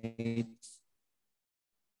lights.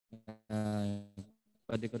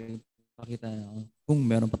 Pwede ko rin pakita kung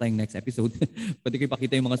meron pa tayong next episode. Pwede ko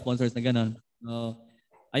ipakita yung mga sponsors na gano'n.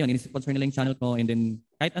 Ayun, in-sponsor nila yung channel ko, and then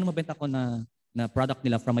kahit ano mabenta ko na product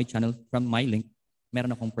nila from my channel, from my link,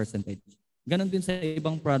 meron akong percentage. Ganon din sa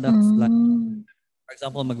ibang products. Like, for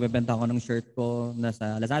example, magbebenta ako ng shirt ko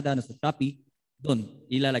nasa Lazada, nasa Shopee. Doon,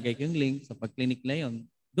 ilalagay ko yung link sa pag-clinic na yun.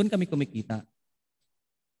 Doon kami kumikita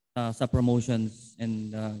sa promotions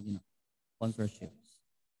and sponsorships.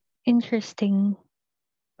 Interesting.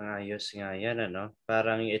 Ayos nga yan, ano?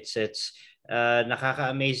 Parang it's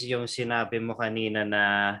nakaka-amaze yung sinabi mo kanina na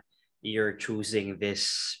you're choosing this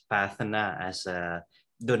path na as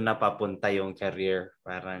doon na papunta yung career.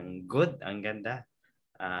 Parang good, ang ganda.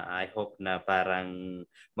 I hope na parang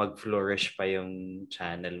mag-flourish pa yung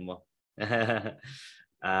channel mo.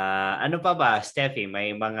 Ano pa ba, Steffi?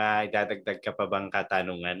 May mga idadagdag ka pa bang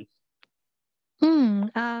katanungan?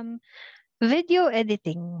 Video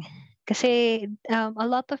editing. Kasi a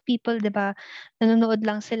lot of people, 'di ba, nanonood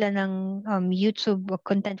lang sila ng YouTube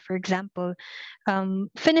content, for example,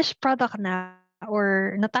 finished product na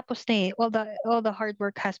or natapos na eh. All the hard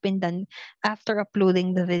work has been done after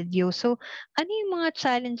uploading the video. So, ano yung mga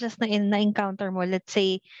challenges na encounter mo? Let's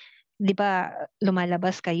say, 'di ba,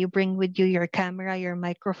 lumalabas ka, you bring with you your camera, your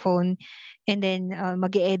microphone, and then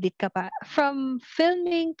mag-edit ka pa. From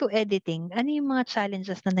filming to editing, ano yung mga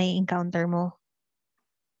challenges na nai-encounter mo?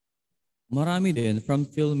 Marami din. From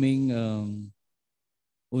filming,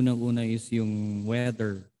 unang-una is yung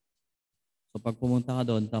weather. So pag pumunta ka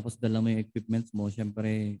doon, tapos dala mo yung equipments mo,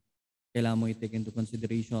 syempre, kailangan mo i-take into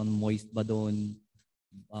consideration, moist ba doon,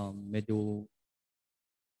 medyo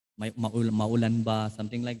maulan ba,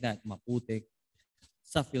 something like that, maputik.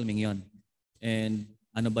 Sa filming yon. And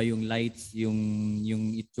ano ba yung lights,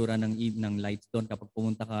 yung itsura ng lights doon. Kapag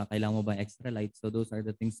pumunta ka, kailangan mo ba extra lights? So those are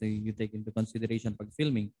the things that you take into consideration pag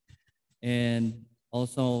filming. And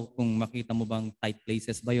Also, kung makita mo bang tight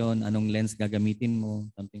places ba yon, anong lens gagamitin mo,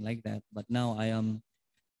 something like that. But now I am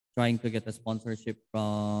trying to get a sponsorship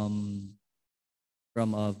from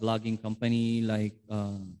a vlogging company like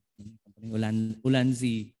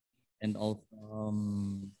Ulanzi, and also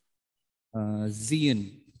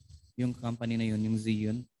Zion. Yung company na yun, yung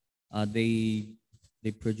Zion. They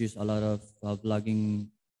produce a lot of vlogging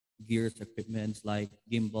gears, equipments like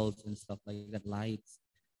gimbals and stuff like that, lights.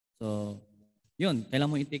 So, yun, kailangan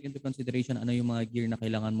mo i-take into consideration ano yung mga gear na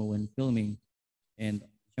kailangan mo when filming. And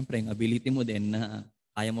syempre, yung ability mo din na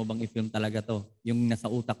kaya mo bang i-film talaga to. Yung nasa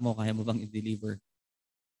utak mo, kaya mo bang i-deliver.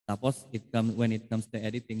 Tapos, when it comes to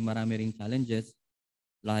editing, marami ring challenges.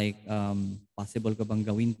 Like, possible ka bang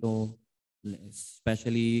gawin to?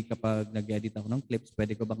 Especially kapag nag-edit ako ng clips,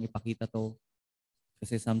 pwede ko bang ipakita to?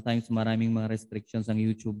 Kasi sometimes maraming mga restrictions ang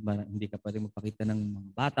YouTube. Hindi ka pwede magpakita ng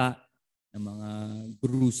mga bata, ng mga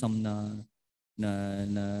gruesome na, na,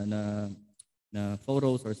 na, na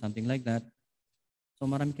photos or something like that. So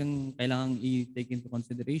marami kang kailangang i-take into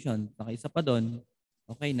consideration. Saka isa pa doon,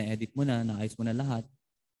 okay, na-edit mo na, naayos mo na lahat,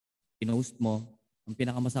 pinost mo. Ang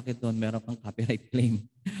pinakamasakit doon, meron kang copyright claim.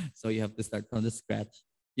 So you have to start from the scratch.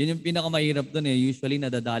 Yun yung pinakamahirap doon eh. Usually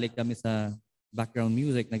nadadalik kami sa background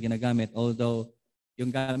music na ginagamit. Although yung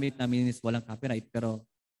gamit namin is walang copyright. Pero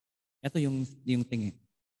ito yung thing eh.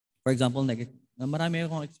 For example, marami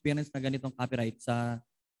akong experience na ganitong copyright sa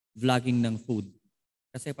vlogging ng food.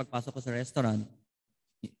 Kasi pagpasok ko sa restaurant,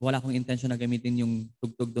 wala akong intention na gamitin yung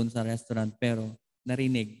tugtog doon sa restaurant, pero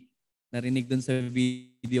narinig doon sa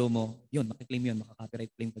video mo, yun, makiklaim yun,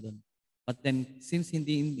 makaka-copyright claim ka doon. But then, since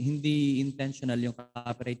hindi intentional yung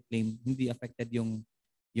copyright claim, hindi affected yung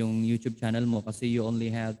YouTube channel mo kasi you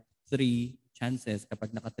only have 3 chances.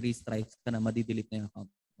 Kapag naka 3 strikes ka na, madidelete na yung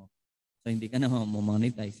account mo. So, hindi ka na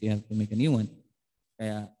monetize. You have to make a new one.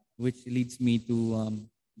 Kaya, which leads me to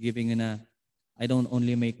giving I don't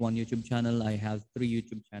only make 1 YouTube channel, I have 3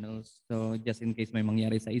 YouTube channels. So just in case may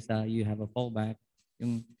mangyari sa isa, you have a fallback.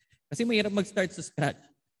 Kasi mahirap mag-start sa scratch.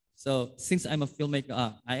 So since I'm a filmmaker,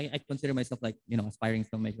 I consider myself like, aspiring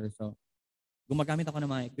filmmaker. So gumagamit ako ng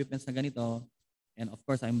mga equipments na ganito, and of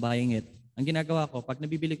course, I'm buying it. Ang ginagawa ko, pag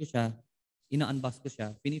nabibili ko siya, ina-unbox ko siya,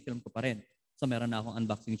 pinifilm ko pa rin. So meron na akong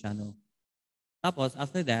unboxing channel. Tapos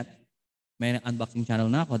after that, may unboxing channel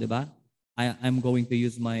na ako, di ba? I'm going to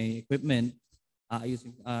use my equipment,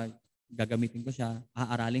 gagamitin ko siya,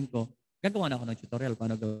 aaralin ko, gagawa na ako ng tutorial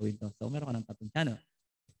paano gawin to. So, meron ka ng 3 channel.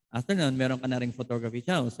 After nun, meron ka na ring photography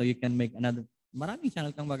channel. So, you can make maraming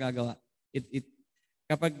channel kang magagawa.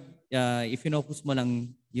 Kapag, if focus mo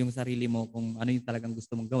lang yung sarili mo kung ano yung talagang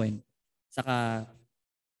gusto mong gawin, saka,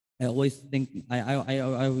 I always think,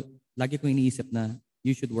 lagi kong iniisip na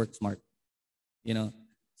you should work smart.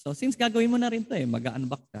 So, since gagawin mo na rin to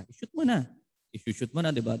mag-unbox ka, i-shoot mo na. I-shoot mo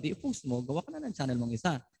na, di ba? I-post mo, gawa ka na ng channel mong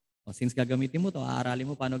isa. O since gagamitin mo to, aaralin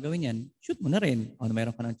mo paano gawin yan, shoot mo na rin. O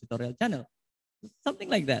mayroon ka ng tutorial channel. Something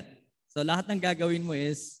like that. So lahat ng gagawin mo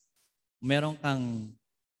is, meron kang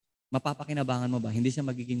mapapakinabangan mo ba? Hindi siya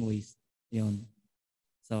magiging waste. Yun.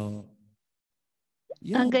 So,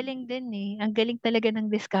 yun. Ang galing din eh. Ang galing talaga ng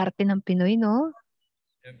diskarte ng Pinoy, no?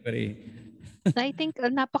 Siyempre. I think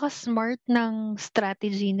napaka-smart ng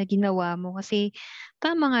strategy na ginawa mo kasi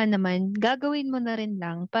tama nga naman, gagawin mo na rin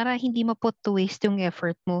lang para hindi ma-put to waste yung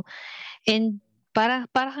effort mo. And para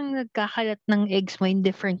kang nagkakalat ng eggs mo in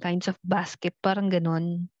different kinds of basket, parang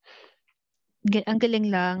ganon. Ang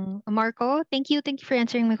galing lang. Marco, thank you for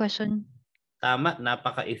answering my question. Tama,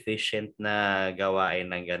 napaka-efficient na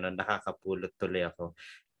gawain ng gano'n. Nakakapulot tuloy ako.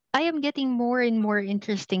 I am getting more and more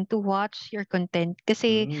interesting to watch your content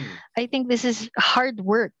kasi I think this is hard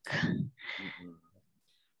work.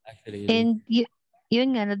 Actually, and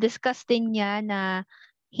yun nga, na-discuss din niya na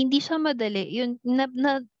hindi siya madali. Yun,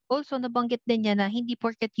 also nabanggit din niya na hindi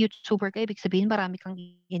porket YouTuber ka, ibig sabihin marami kang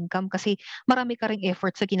income kasi marami ka ring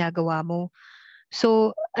effort sa ginagawa mo.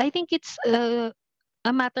 So, I think it's a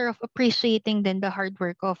matter of appreciating then the hard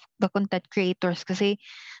work of the content creators kasi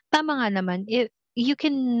tama nga naman, you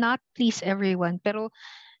cannot please everyone. Pero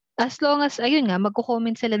as long as, ayun nga,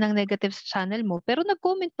 magko-comment sila ng negative sa channel mo, pero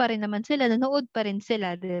nag-comment pa rin naman sila, nanood pa rin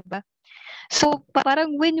sila, di ba? So,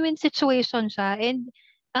 parang win-win situation siya. And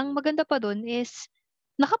ang maganda pa dun is,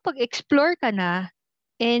 nakapag-explore ka na,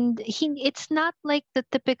 and it's not like the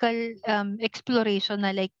typical exploration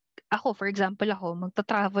na like, ako, for example,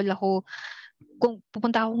 magta-travel ako, kung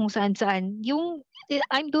pupunta ako kung saan-saan.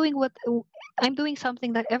 I'm doing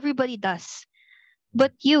something that everybody does.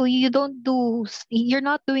 But you're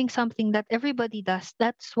not doing something that everybody does.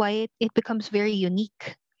 That's why it becomes very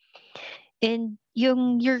unique. And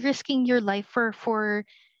you're risking your life for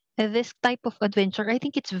this type of adventure, I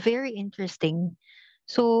think it's very interesting.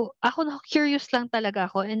 So ako na curious lang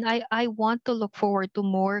talaga ako, and I want to look forward to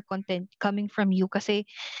more content coming from you kasi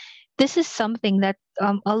this is something that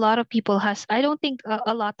a lot of people has, I don't think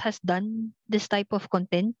a lot has done this type of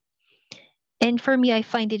content. And for me, I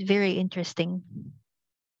find it very interesting.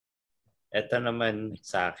 Ito naman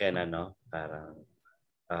sa akin, parang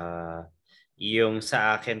uh, yung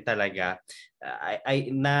sa akin talaga,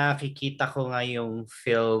 nakikita ko nga yung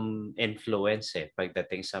film influence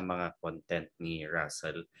pagdating sa mga content ni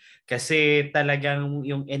Russell. Kasi talagang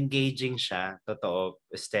yung engaging siya, totoo,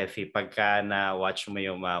 Steffi, pagka na-watch mo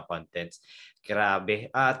yung mga contents,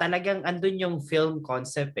 grabe. Talagang andun yung film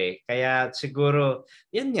concept Kaya siguro,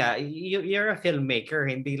 yun nga, you're a filmmaker,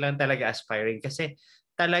 hindi lang talaga aspiring. Kasi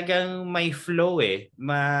talagang may flow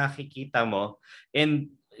makikita mo.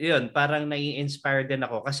 And yun, parang nai-inspire din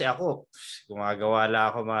ako. Kasi ako, gumagawa lang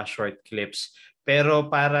ako mga short clips. Pero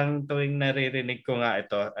parang tuwing naririnig ko nga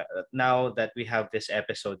ito, now that we have this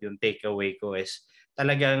episode, yung takeaway ko is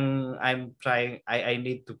talagang I'm trying, I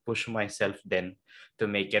need to push myself then to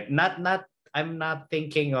make it. I'm not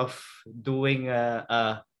thinking of doing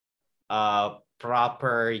a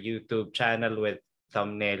proper YouTube channel with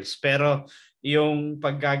thumbnails. Pero yung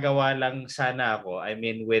paggagawa lang sana ako, I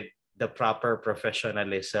mean with the proper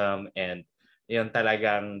professionalism and yun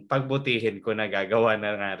talagang pagbutihin ko na gagawa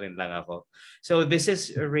na nga rin lang ako. So this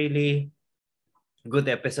is a really good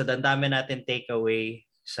episode. Ang dami natin takeaway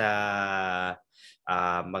sa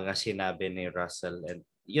mga sinabi ni Russell. And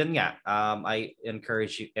yun nga, I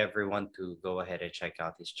encourage everyone to go ahead and check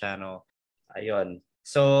out his channel. Ayun.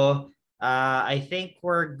 So, I think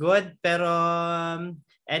we're good. Pero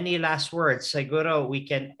any last words? Siguro we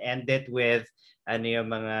can end it with ano yung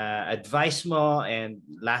mga advice mo and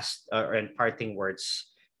last and parting words,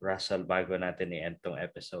 Russell, bago natin i-end tong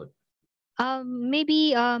episode.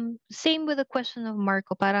 Maybe same with the question of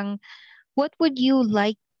Marco. Parang what would you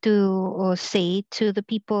like to say to the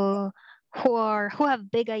people who have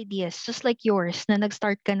big ideas just like yours na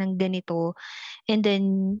nag-start ka ng ganito and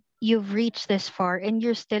then you've reached this far and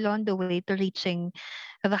you're still on the way to reaching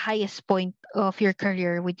the highest point of your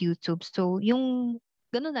career with YouTube. So yung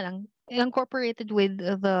ganun na lang incorporated with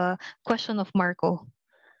the question of Marco.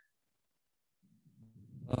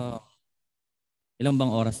 Ilang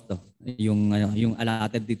bang oras to? Yung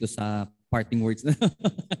allotted dito sa parting words.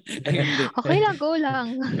 Okay lang, go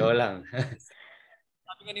lang. Go lang.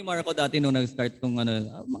 Sabi nga ni Marco dati nung nag-start tong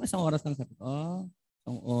mga isang oras lang sabi ko,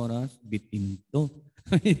 isang oras, bitin to.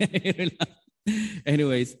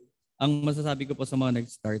 Anyways, ang masasabi ko po sa mga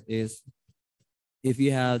nag-start is, if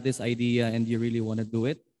you have this idea and you really want to do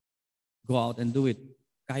it, go out and do it.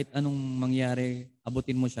 Kahit anong mangyari,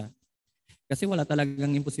 abutin mo siya. Kasi wala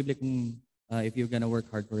talagang imposible kung if you're gonna work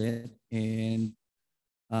hard for it. And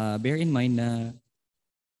bear in mind na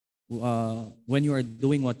when you are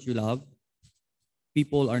doing what you love,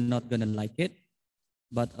 people are not gonna like it.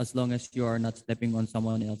 But as long as you are not stepping on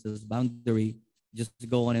someone else's boundary, just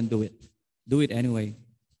go on and do it. Do it anyway.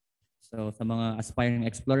 So sa mga aspiring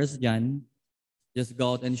explorers dyan, just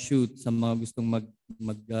go out and shoot. Sa mga gustong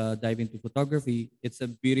dive into photography, it's a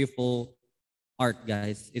beautiful art,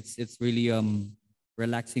 guys. It's really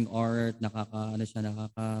relaxing art,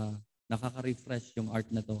 nakaka-refresh yung art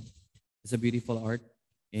na to. It's a beautiful art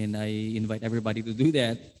and I invite everybody to do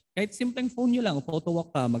that. Kahit simpleng phone nyo lang, photo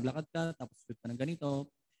walk ka, maglakad ka, tapos shoot ka ng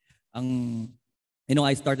ganito.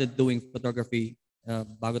 I started doing photography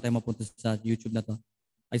bago tayo mapunta sa YouTube na to.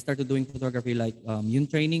 I started doing photography like, yung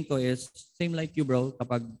training ko is same like you, bro.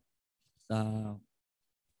 Kapag sa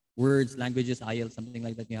words, languages, IELTS, something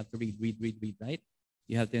like that, you have to read, right?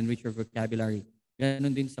 You have to enrich your vocabulary.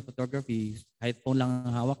 Ganon din sa photography, kahit phone lang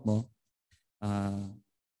ang hawak mo,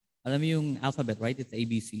 alam mo yung alphabet, right? It's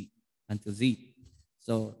ABC until Z.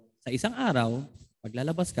 So, sa isang araw,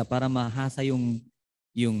 paglalabas ka para mahasa yung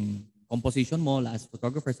composition mo as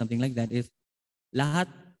photographer, something like that, is lahat,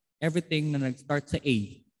 everything na nag-start sa A,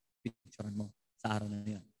 picturean mo sa araw na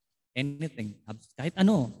yun. Anything, kahit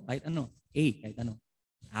ano, A, kahit ano.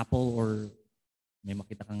 Apple or may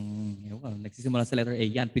makita kang, nagsisimula sa letter A,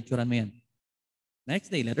 yan, picturean mo yan.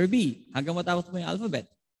 Next day, letter B, hanggang matapos mo yung alphabet.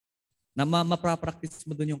 Na maprapractice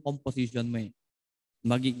mo dun yung composition mo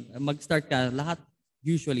Mag-start ka, lahat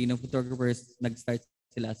usually ng photographers, nag-start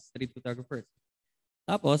sila as street photographers.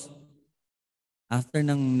 Tapos, after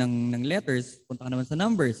ng letters, punta ka naman sa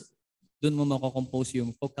numbers. Doon mo mako-compose yung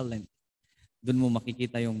focal length. Doon mo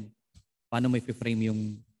makikita yung paano mo i-frame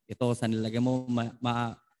yung ito, saan nilagay mo,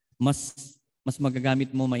 mas magagamit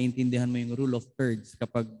mo, maintindihan mo yung rule of thirds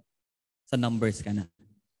kapag sa numbers ka na.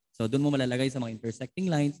 So, doon mo malalagay sa mga intersecting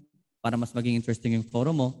lines para mas maging interesting yung photo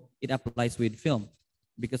mo. it applies with film.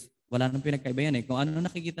 Because wala nang pinagkaiba yan eh. Kung ano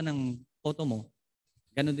nakikita ng photo mo,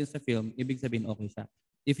 ganun din sa film, ibig sabihin okay siya.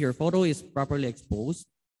 If your photo is properly exposed,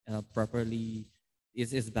 properly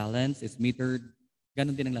is balanced, is metered,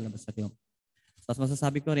 ganun din ang lalabas sa film. Tapos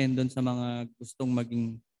masasabi ko rin doon sa mga gustong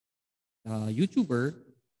maging YouTuber,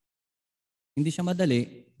 hindi siya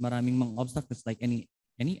madali. Maraming mga obstacles like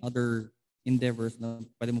any other endeavors na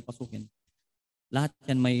pwede mo pasukin. Lahat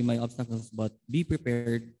yan may obstacles, but be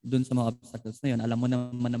prepared dun sa mga obstacles na yun. Alam mo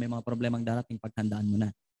naman na may mga problemang darating, paghandaan mo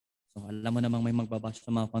na. So alam mo namang may magbabash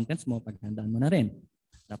sa mga contents mo, paghandaan mo na rin.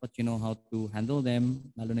 Dapat you know how to handle them,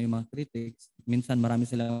 lalo na yung mga critics. Minsan marami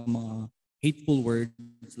silang mga hateful words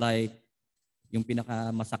like yung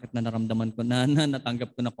pinakamasakit na naramdaman ko na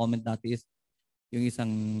natanggap ko na comment dati is yung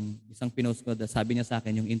isang pinost ko, sabi niya sa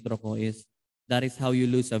akin, yung intro ko is, that is how you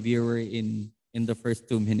lose a viewer in the first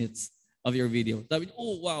 2 minutes of your video. Sabi niya,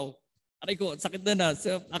 oh wow, aray ko, sakit na.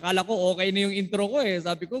 So, akala ko okay na yung intro ko eh.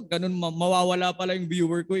 Sabi ko, ganun mawawala pala yung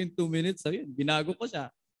viewer ko in 2 minutes. So yun, binago ko siya.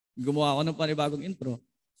 Gumawa ako ng panibagong intro.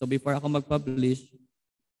 So before ako mag-publish,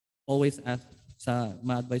 always ask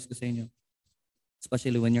ma-advise ko sa inyo,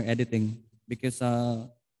 especially when you're editing. Because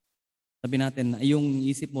sabi natin, yung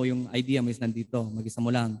isip mo, yung idea mo is nandito, mag-isa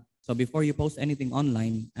mo lang. So before you post anything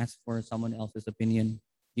online, ask for someone else's opinion.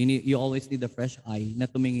 You always need a fresh eye na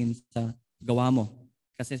tumingin sa gawa mo.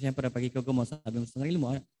 Kasi siyempre, pag ikaw gumawa, sabi mo sa sarili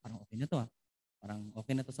mo, parang okay na to Parang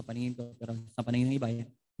okay na to sa paningin ko, pero sa paningin ng iba,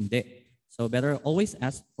 hindi. So better always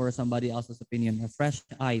ask for somebody else's opinion, a fresh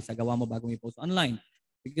eye sa gawa mo bago i-post online.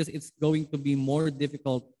 Because it's going to be more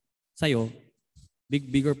difficult sa'yo,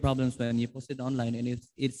 bigger problems when you post it online and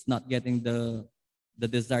it's not getting the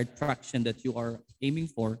desired traction that you are aiming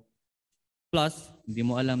for. Plus, hindi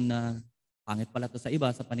mo alam na pangit pala to sa iba,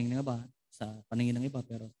 sa paningin ng iba,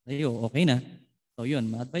 pero sa'yo, okay na. So yun,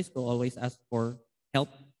 ma-advise ko, always ask for help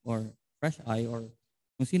or fresh eye or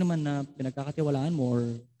kung sino man na pinagkakatiwalaan mo or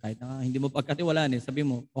kahit na hindi mo pagkatiwalaan sabi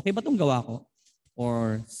mo, okay ba itong gawa ko?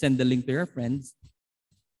 Or send the link to your friends,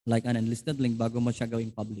 like an unlisted link bago mo siya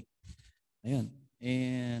gawing public. Ayun.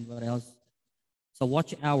 And what else? So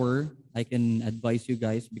watch hour, I can advise you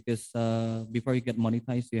guys because before you get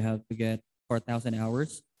monetized, you have to get 4,000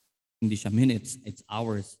 hours. Hindi siya minutes, it's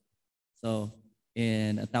hours. So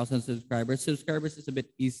in 1,000 subscribers is a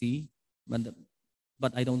bit easy,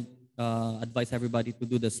 but I don't advise everybody to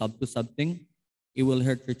do the sub-to-sub thing. It will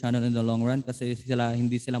hurt your channel in the long run kasi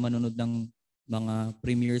hindi sila manonood ng mga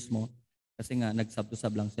premieres mo kasi nga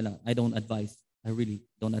nag-sub-to-sub lang sila. I don't advise. I really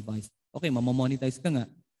don't advise. Okay, mamamonetize ka nga.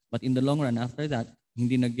 But in the long run, after that,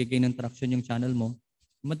 hindi nag-gain ng traction yung channel mo,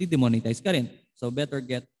 madi-demonetize ka rin. So better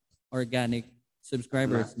get organic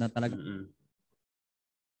subscribers na talaga.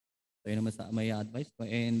 So yun naman may advice ko.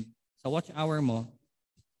 And sa watch hour mo,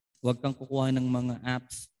 huwag kang kukuha ng mga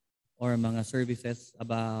apps or mga services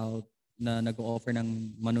about na nag-o-offer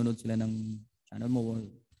ng manunod sila ng channel mo.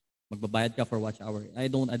 Magbabayad ka for watch hour.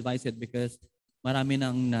 I don't advise it because marami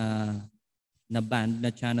nang na-banned na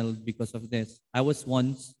channel because of this. I was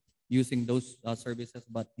once using those services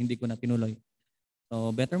but hindi ko na tinuloy.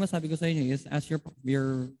 So better masabi ko sa inyo is ask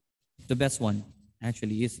the best one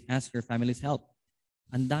actually is ask your family's help.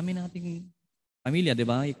 Ang dami nating pamilya, di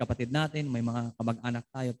ba? Yung kapatid natin, may mga kamag-anak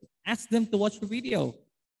tayo. Ask them to watch the video.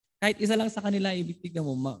 Kahit isa lang sa kanila, ibig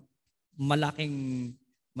mo malaking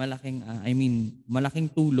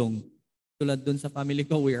tulong. Tulad dun sa family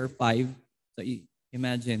ko, we are 5. So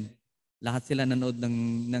imagine, lahat sila nanood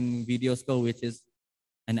ng videos ko which is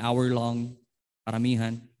an hour long,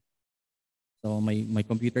 karamihan. So may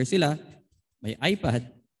computer sila, may iPad,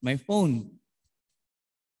 may phone.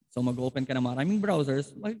 So mag-open ka ng maraming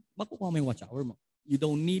browsers, makukuha mo yung watch hour mo. You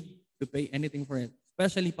don't need to pay anything for it.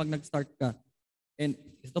 Especially pag nag-start ka. And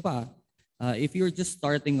ito pa, if you're just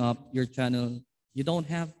starting up your channel, you don't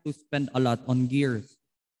have to spend a lot on gears.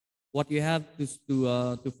 What you have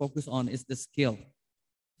to focus on is the skill.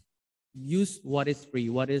 Use what is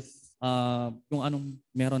free, what is kung anong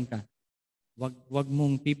meron ka. Wag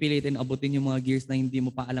mong pipilitin abutin yung mga gears na hindi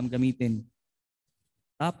mo pa alam gamitin.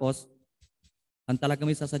 Tapos, ang talaga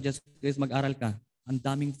may sasuggest is mag-aral ka. Ang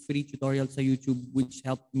daming free tutorials sa YouTube which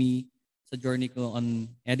helped me sa journey ko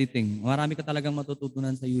on editing. Marami ka talagang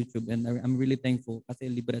matututunan sa YouTube and I'm really thankful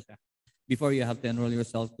kasi libre siya. Before you have to enroll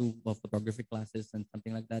yourself to photography classes and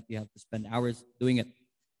something like that, you have to spend hours doing it.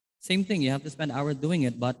 Same thing, you have to spend hours doing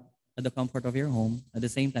it but at the comfort of your home, at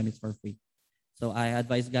the same time, it's for free. So I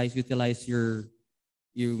advise guys, utilize yung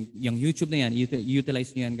YouTube na yan,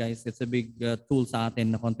 utilize nyo yan guys. It's a big tool sa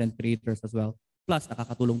atin na content creators as well. Plus,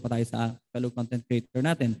 nakakatulong pa tayo sa fellow content creator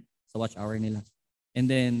natin sa watch hour nila. And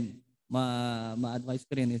then, ma-advise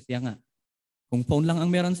ko rin is yan nga, Kung phone lang ang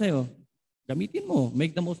meron sa'yo, gamitin mo.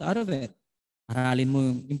 Make the most out of it. Aralin mo,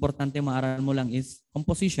 importante maaral mo lang is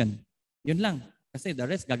composition. Yun lang. Kasi the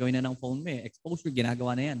rest, gagawin na ng phone mo eh. Exposure,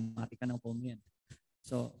 ginagawa na yan. Mati ka ng phone mo yan.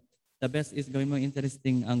 So, the best is gawin mo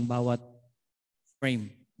interesting ang bawat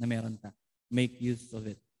frame na meron ka. Make use of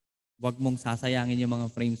it. Huwag mong sasayangin yung mga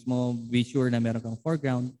frames mo. Be sure na meron kang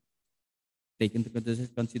foreground. Take into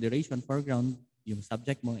consideration foreground, yung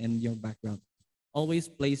subject mo, and your background. Always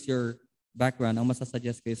place your background. Ang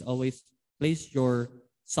masasuggest ko is always place your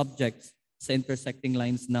subjects sa intersecting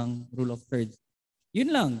lines ng rule of thirds. Yun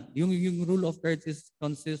lang. Yung rule of thirds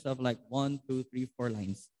consists of like 1, 2, 3, 4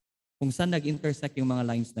 lines. Kung saan nag-intersect yung mga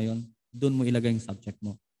lines na yun, doon mo ilagay yung subject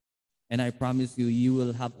mo. And I promise you, you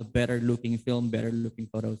will have a better looking film, better looking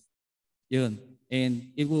photos. Yun.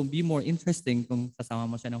 And it will be more interesting kung sasama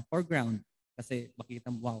mo siya ng foreground. Kasi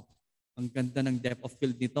makikita mo, wow, ang ganda ng depth of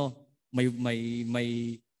field nito.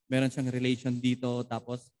 Meron siyang relation dito.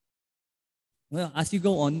 Tapos, well, as you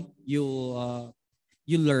go on, you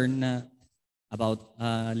learn about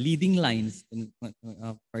leading lines.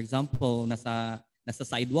 For example, nasa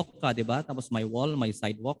sidewalk ka, di ba? Tapos may wall, may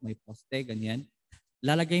sidewalk, may poste, ganyan.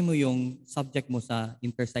 Lalagay mo yung subject mo sa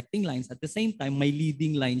intersecting lines. At the same time, may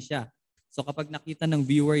leading line siya. So kapag nakita ng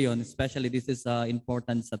viewer yon, especially this is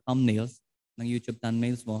important sa thumbnails, ng YouTube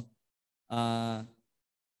thumbnails mo,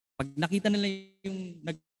 pag nakita nila yung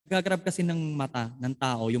nag-grab kasi ng mata ng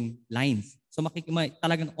tao, yung lines. So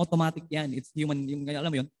talagang automatic yan. It's human. Yung, alam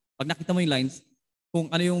mo yun, pag nakita mo yung lines, kung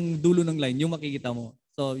ano yung dulo ng line, yung makikita mo.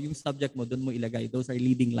 So yung subject mo, doon mo ilagay. Those are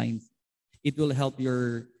leading lines. It will help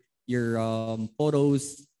your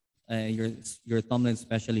photos, your thumbnails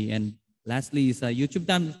especially. And lastly, sa YouTube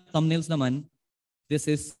thumbnails naman, this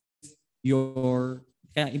is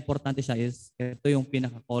kaya importante siya is, ito yung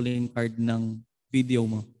pinaka-calling card ng video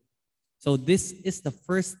mo. So this is the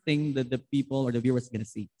first thing that the people or the viewers gonna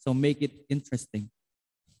see. So make it interesting.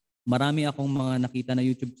 Marami akong mga nakita na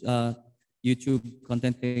YouTube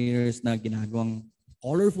content creators na ginagawang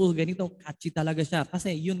colorful, ganito, catchy talaga siya.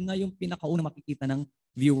 Kasi yun nga yung pinakauna makikita ng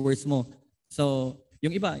viewers mo. So,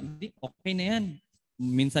 yung iba, hindi, okay na yan.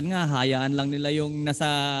 Minsan nga, hayaan lang nila yung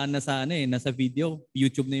nasa video.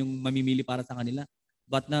 YouTube na yung mamimili para sa kanila.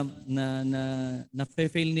 But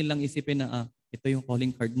na-fail nilang isipin na, ito yung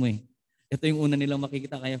calling card mo eh. Ito yung una nilang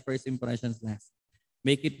makikita, kaya first impressions last.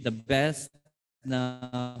 Make it the best na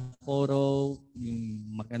photo, yung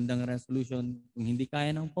magandang resolution. Kung hindi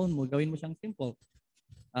kaya ng phone mo, gawin mo siyang simple.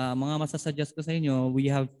 Mga masasuggest ko sa inyo,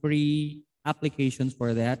 we have free applications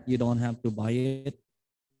for that. You don't have to buy it.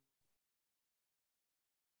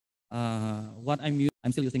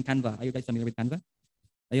 I'm still using Canva. Are you guys familiar with Canva?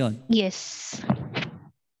 Ayun. Yes.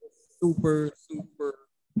 Super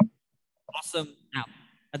awesome app.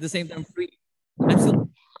 At the same time, free. I'm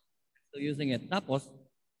still using it. Tapos,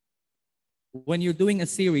 when you're doing a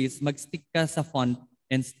series, mag-stick ka sa font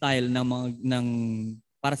and style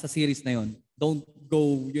para sa series na yon. Don't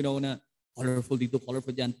go, na colorful dito,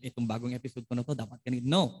 colorful dyan. Itong bagong episode ko na to, dapat ganito.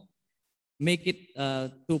 No. Make it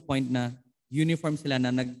 2-point na uniform sila na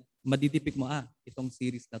madidipik mo, itong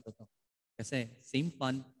series na to. Kasi same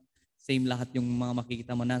font, same lahat yung mga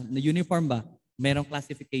makikita mo na uniform ba, merong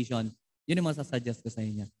classification. Yun yung masasuggest ko sa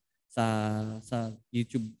inyo sa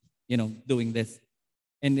YouTube, doing this.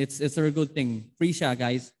 And it's a very good thing. Free siya,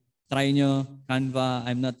 guys. Try nyo, Canva.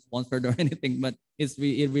 I'm not sponsored or anything, but it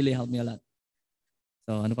really helped me a lot.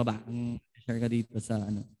 So ano pa ba? Ang share ka dito sa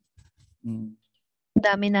ano?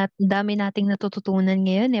 Dami nating natututunan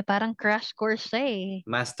ngayon eh. Parang crash course siya eh.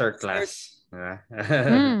 Masterclass.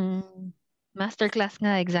 Masterclass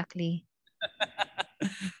nga, exactly.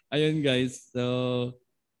 Ayun guys. So,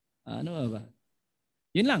 ano ba?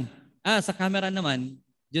 Yun lang. Sa camera naman,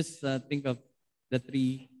 just think of the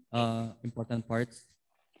 3 important parts.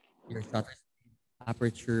 Your shutter speed,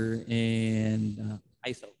 aperture, and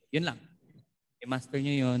ISO. Yun lang. I-master nyo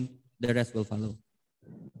yun, the rest will follow.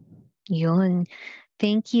 Yun.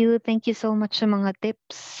 Thank you. Thank you so much sa mga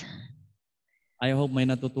tips. I hope may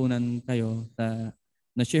natutunan kayo sa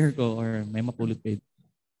na-share ko or may mapulot kayo.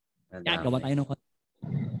 Kaya gawa tayo ng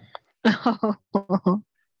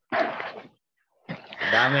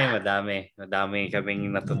Madami kaming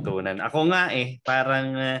natutunan. Ako nga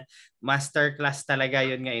parang masterclass talaga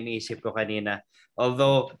yun nga iniisip ko kanina.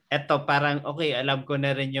 Although eto parang okay, alam ko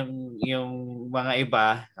na rin yung mga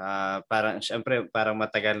iba, parang syempre parang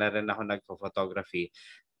matagal na rin ako nagpo-photography.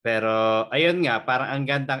 Pero ayun nga, parang ang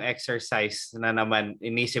gandang exercise na naman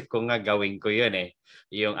inisip ko nga gawin ko yun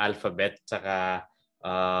yung alphabet saka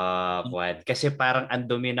kasi parang ang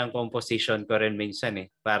dumi ng composition ko rin minsan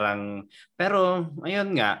pero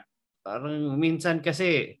ayun nga, parang minsan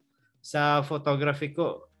kasi sa photography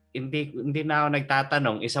ko, hindi na ako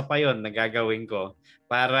nagtatanong. Isa pa yon na gagawin ko.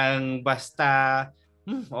 Parang basta,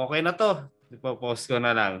 okay na to. Ipopost ko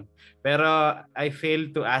na lang. Pero I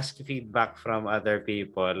fail to ask feedback from other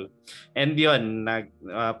people. And yun,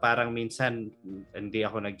 parang minsan hindi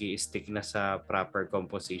ako nag-i-stick na sa proper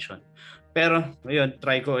composition. Pero ayun,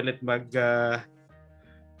 try ko ulit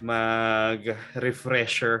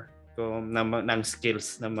mag-refresher ko ng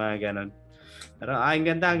skills na mga ganun. Pero ang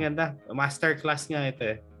ganda. Masterclass nga ito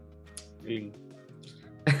eh.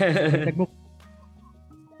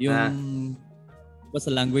 Yung sa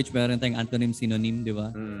language, meron tayong antonym, synonym, di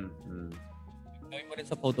ba? Gawin mo rin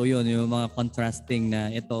sa photo yun, yung mga contrasting na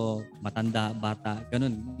ito, matanda, bata,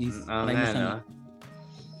 ganun. Try mo siya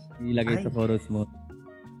ilagay sa photos mo.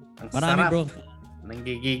 Marami, bro.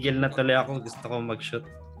 Nanggigigil na tuloy ako. Gusto ko mag-shoot.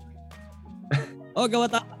 Gawa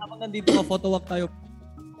tayo. Habang nandito ka, photo walk tayo.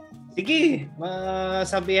 Sige,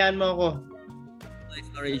 masabihan mo ako.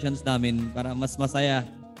 Explorations namin para mas masaya.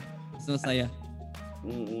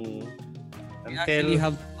 We actually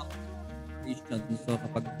have explorations. So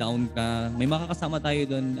kapag down ka, may makakasama tayo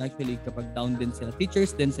doon. Actually, kapag down din sila.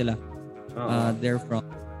 Teachers din sila. They're from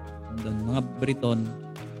doon, mga Briton.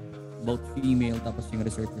 Both female, tapos yung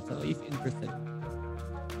researcher. So if interested.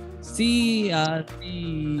 Si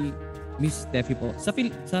Miss Steffi po. Sa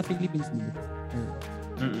Philippines mo.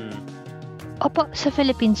 Opo, sa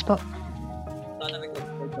Philippines po. Sana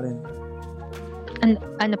nag-explore pa rin.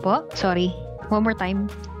 Ano po? Sorry. One more time.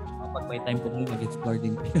 Kapag may time po kayo, mag-explore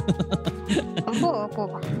din. Opo.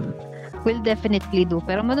 Will definitely do.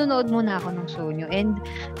 Pero manonood muna ako ng show nyo. And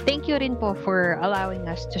thank you rin po for allowing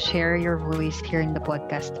us to share your voice here in the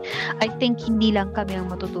podcast. I think hindi lang kami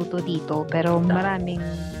ang matututo dito, pero maraming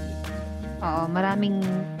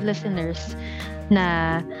listeners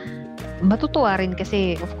na matutuwa rin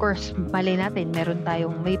kasi of course malay natin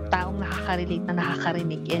may taong nakaka-relate na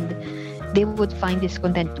nakakarinig and they would find this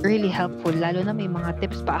content really helpful, lalo na may mga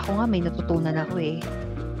tips pa. Ako nga may natutunan ako eh.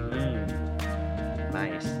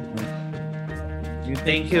 Nice.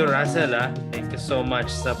 Thank you, Russell. Thank you so much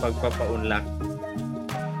sa pagpapaunlak.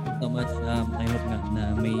 So much. I hope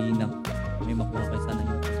na may makuha kayo sana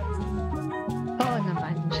yun. Oo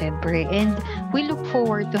naman, syempre. And we look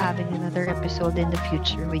forward to having another episode in the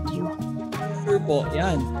future with you. Sure po.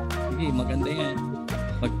 Yan. Sige, maganda yan.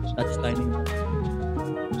 Mag-touch tayo ng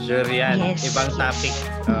Sure yan. Yes, Ibang topic.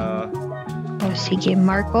 Sige,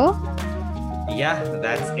 Marco? Yeah,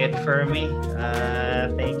 that's it for me.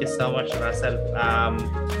 Thank you so much, Russell.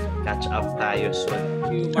 Catch up tayo soon.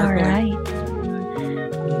 Alright.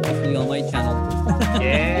 See you on my channel.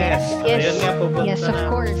 Yes. Ayun nga, pupunta Yes, of na.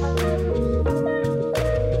 course.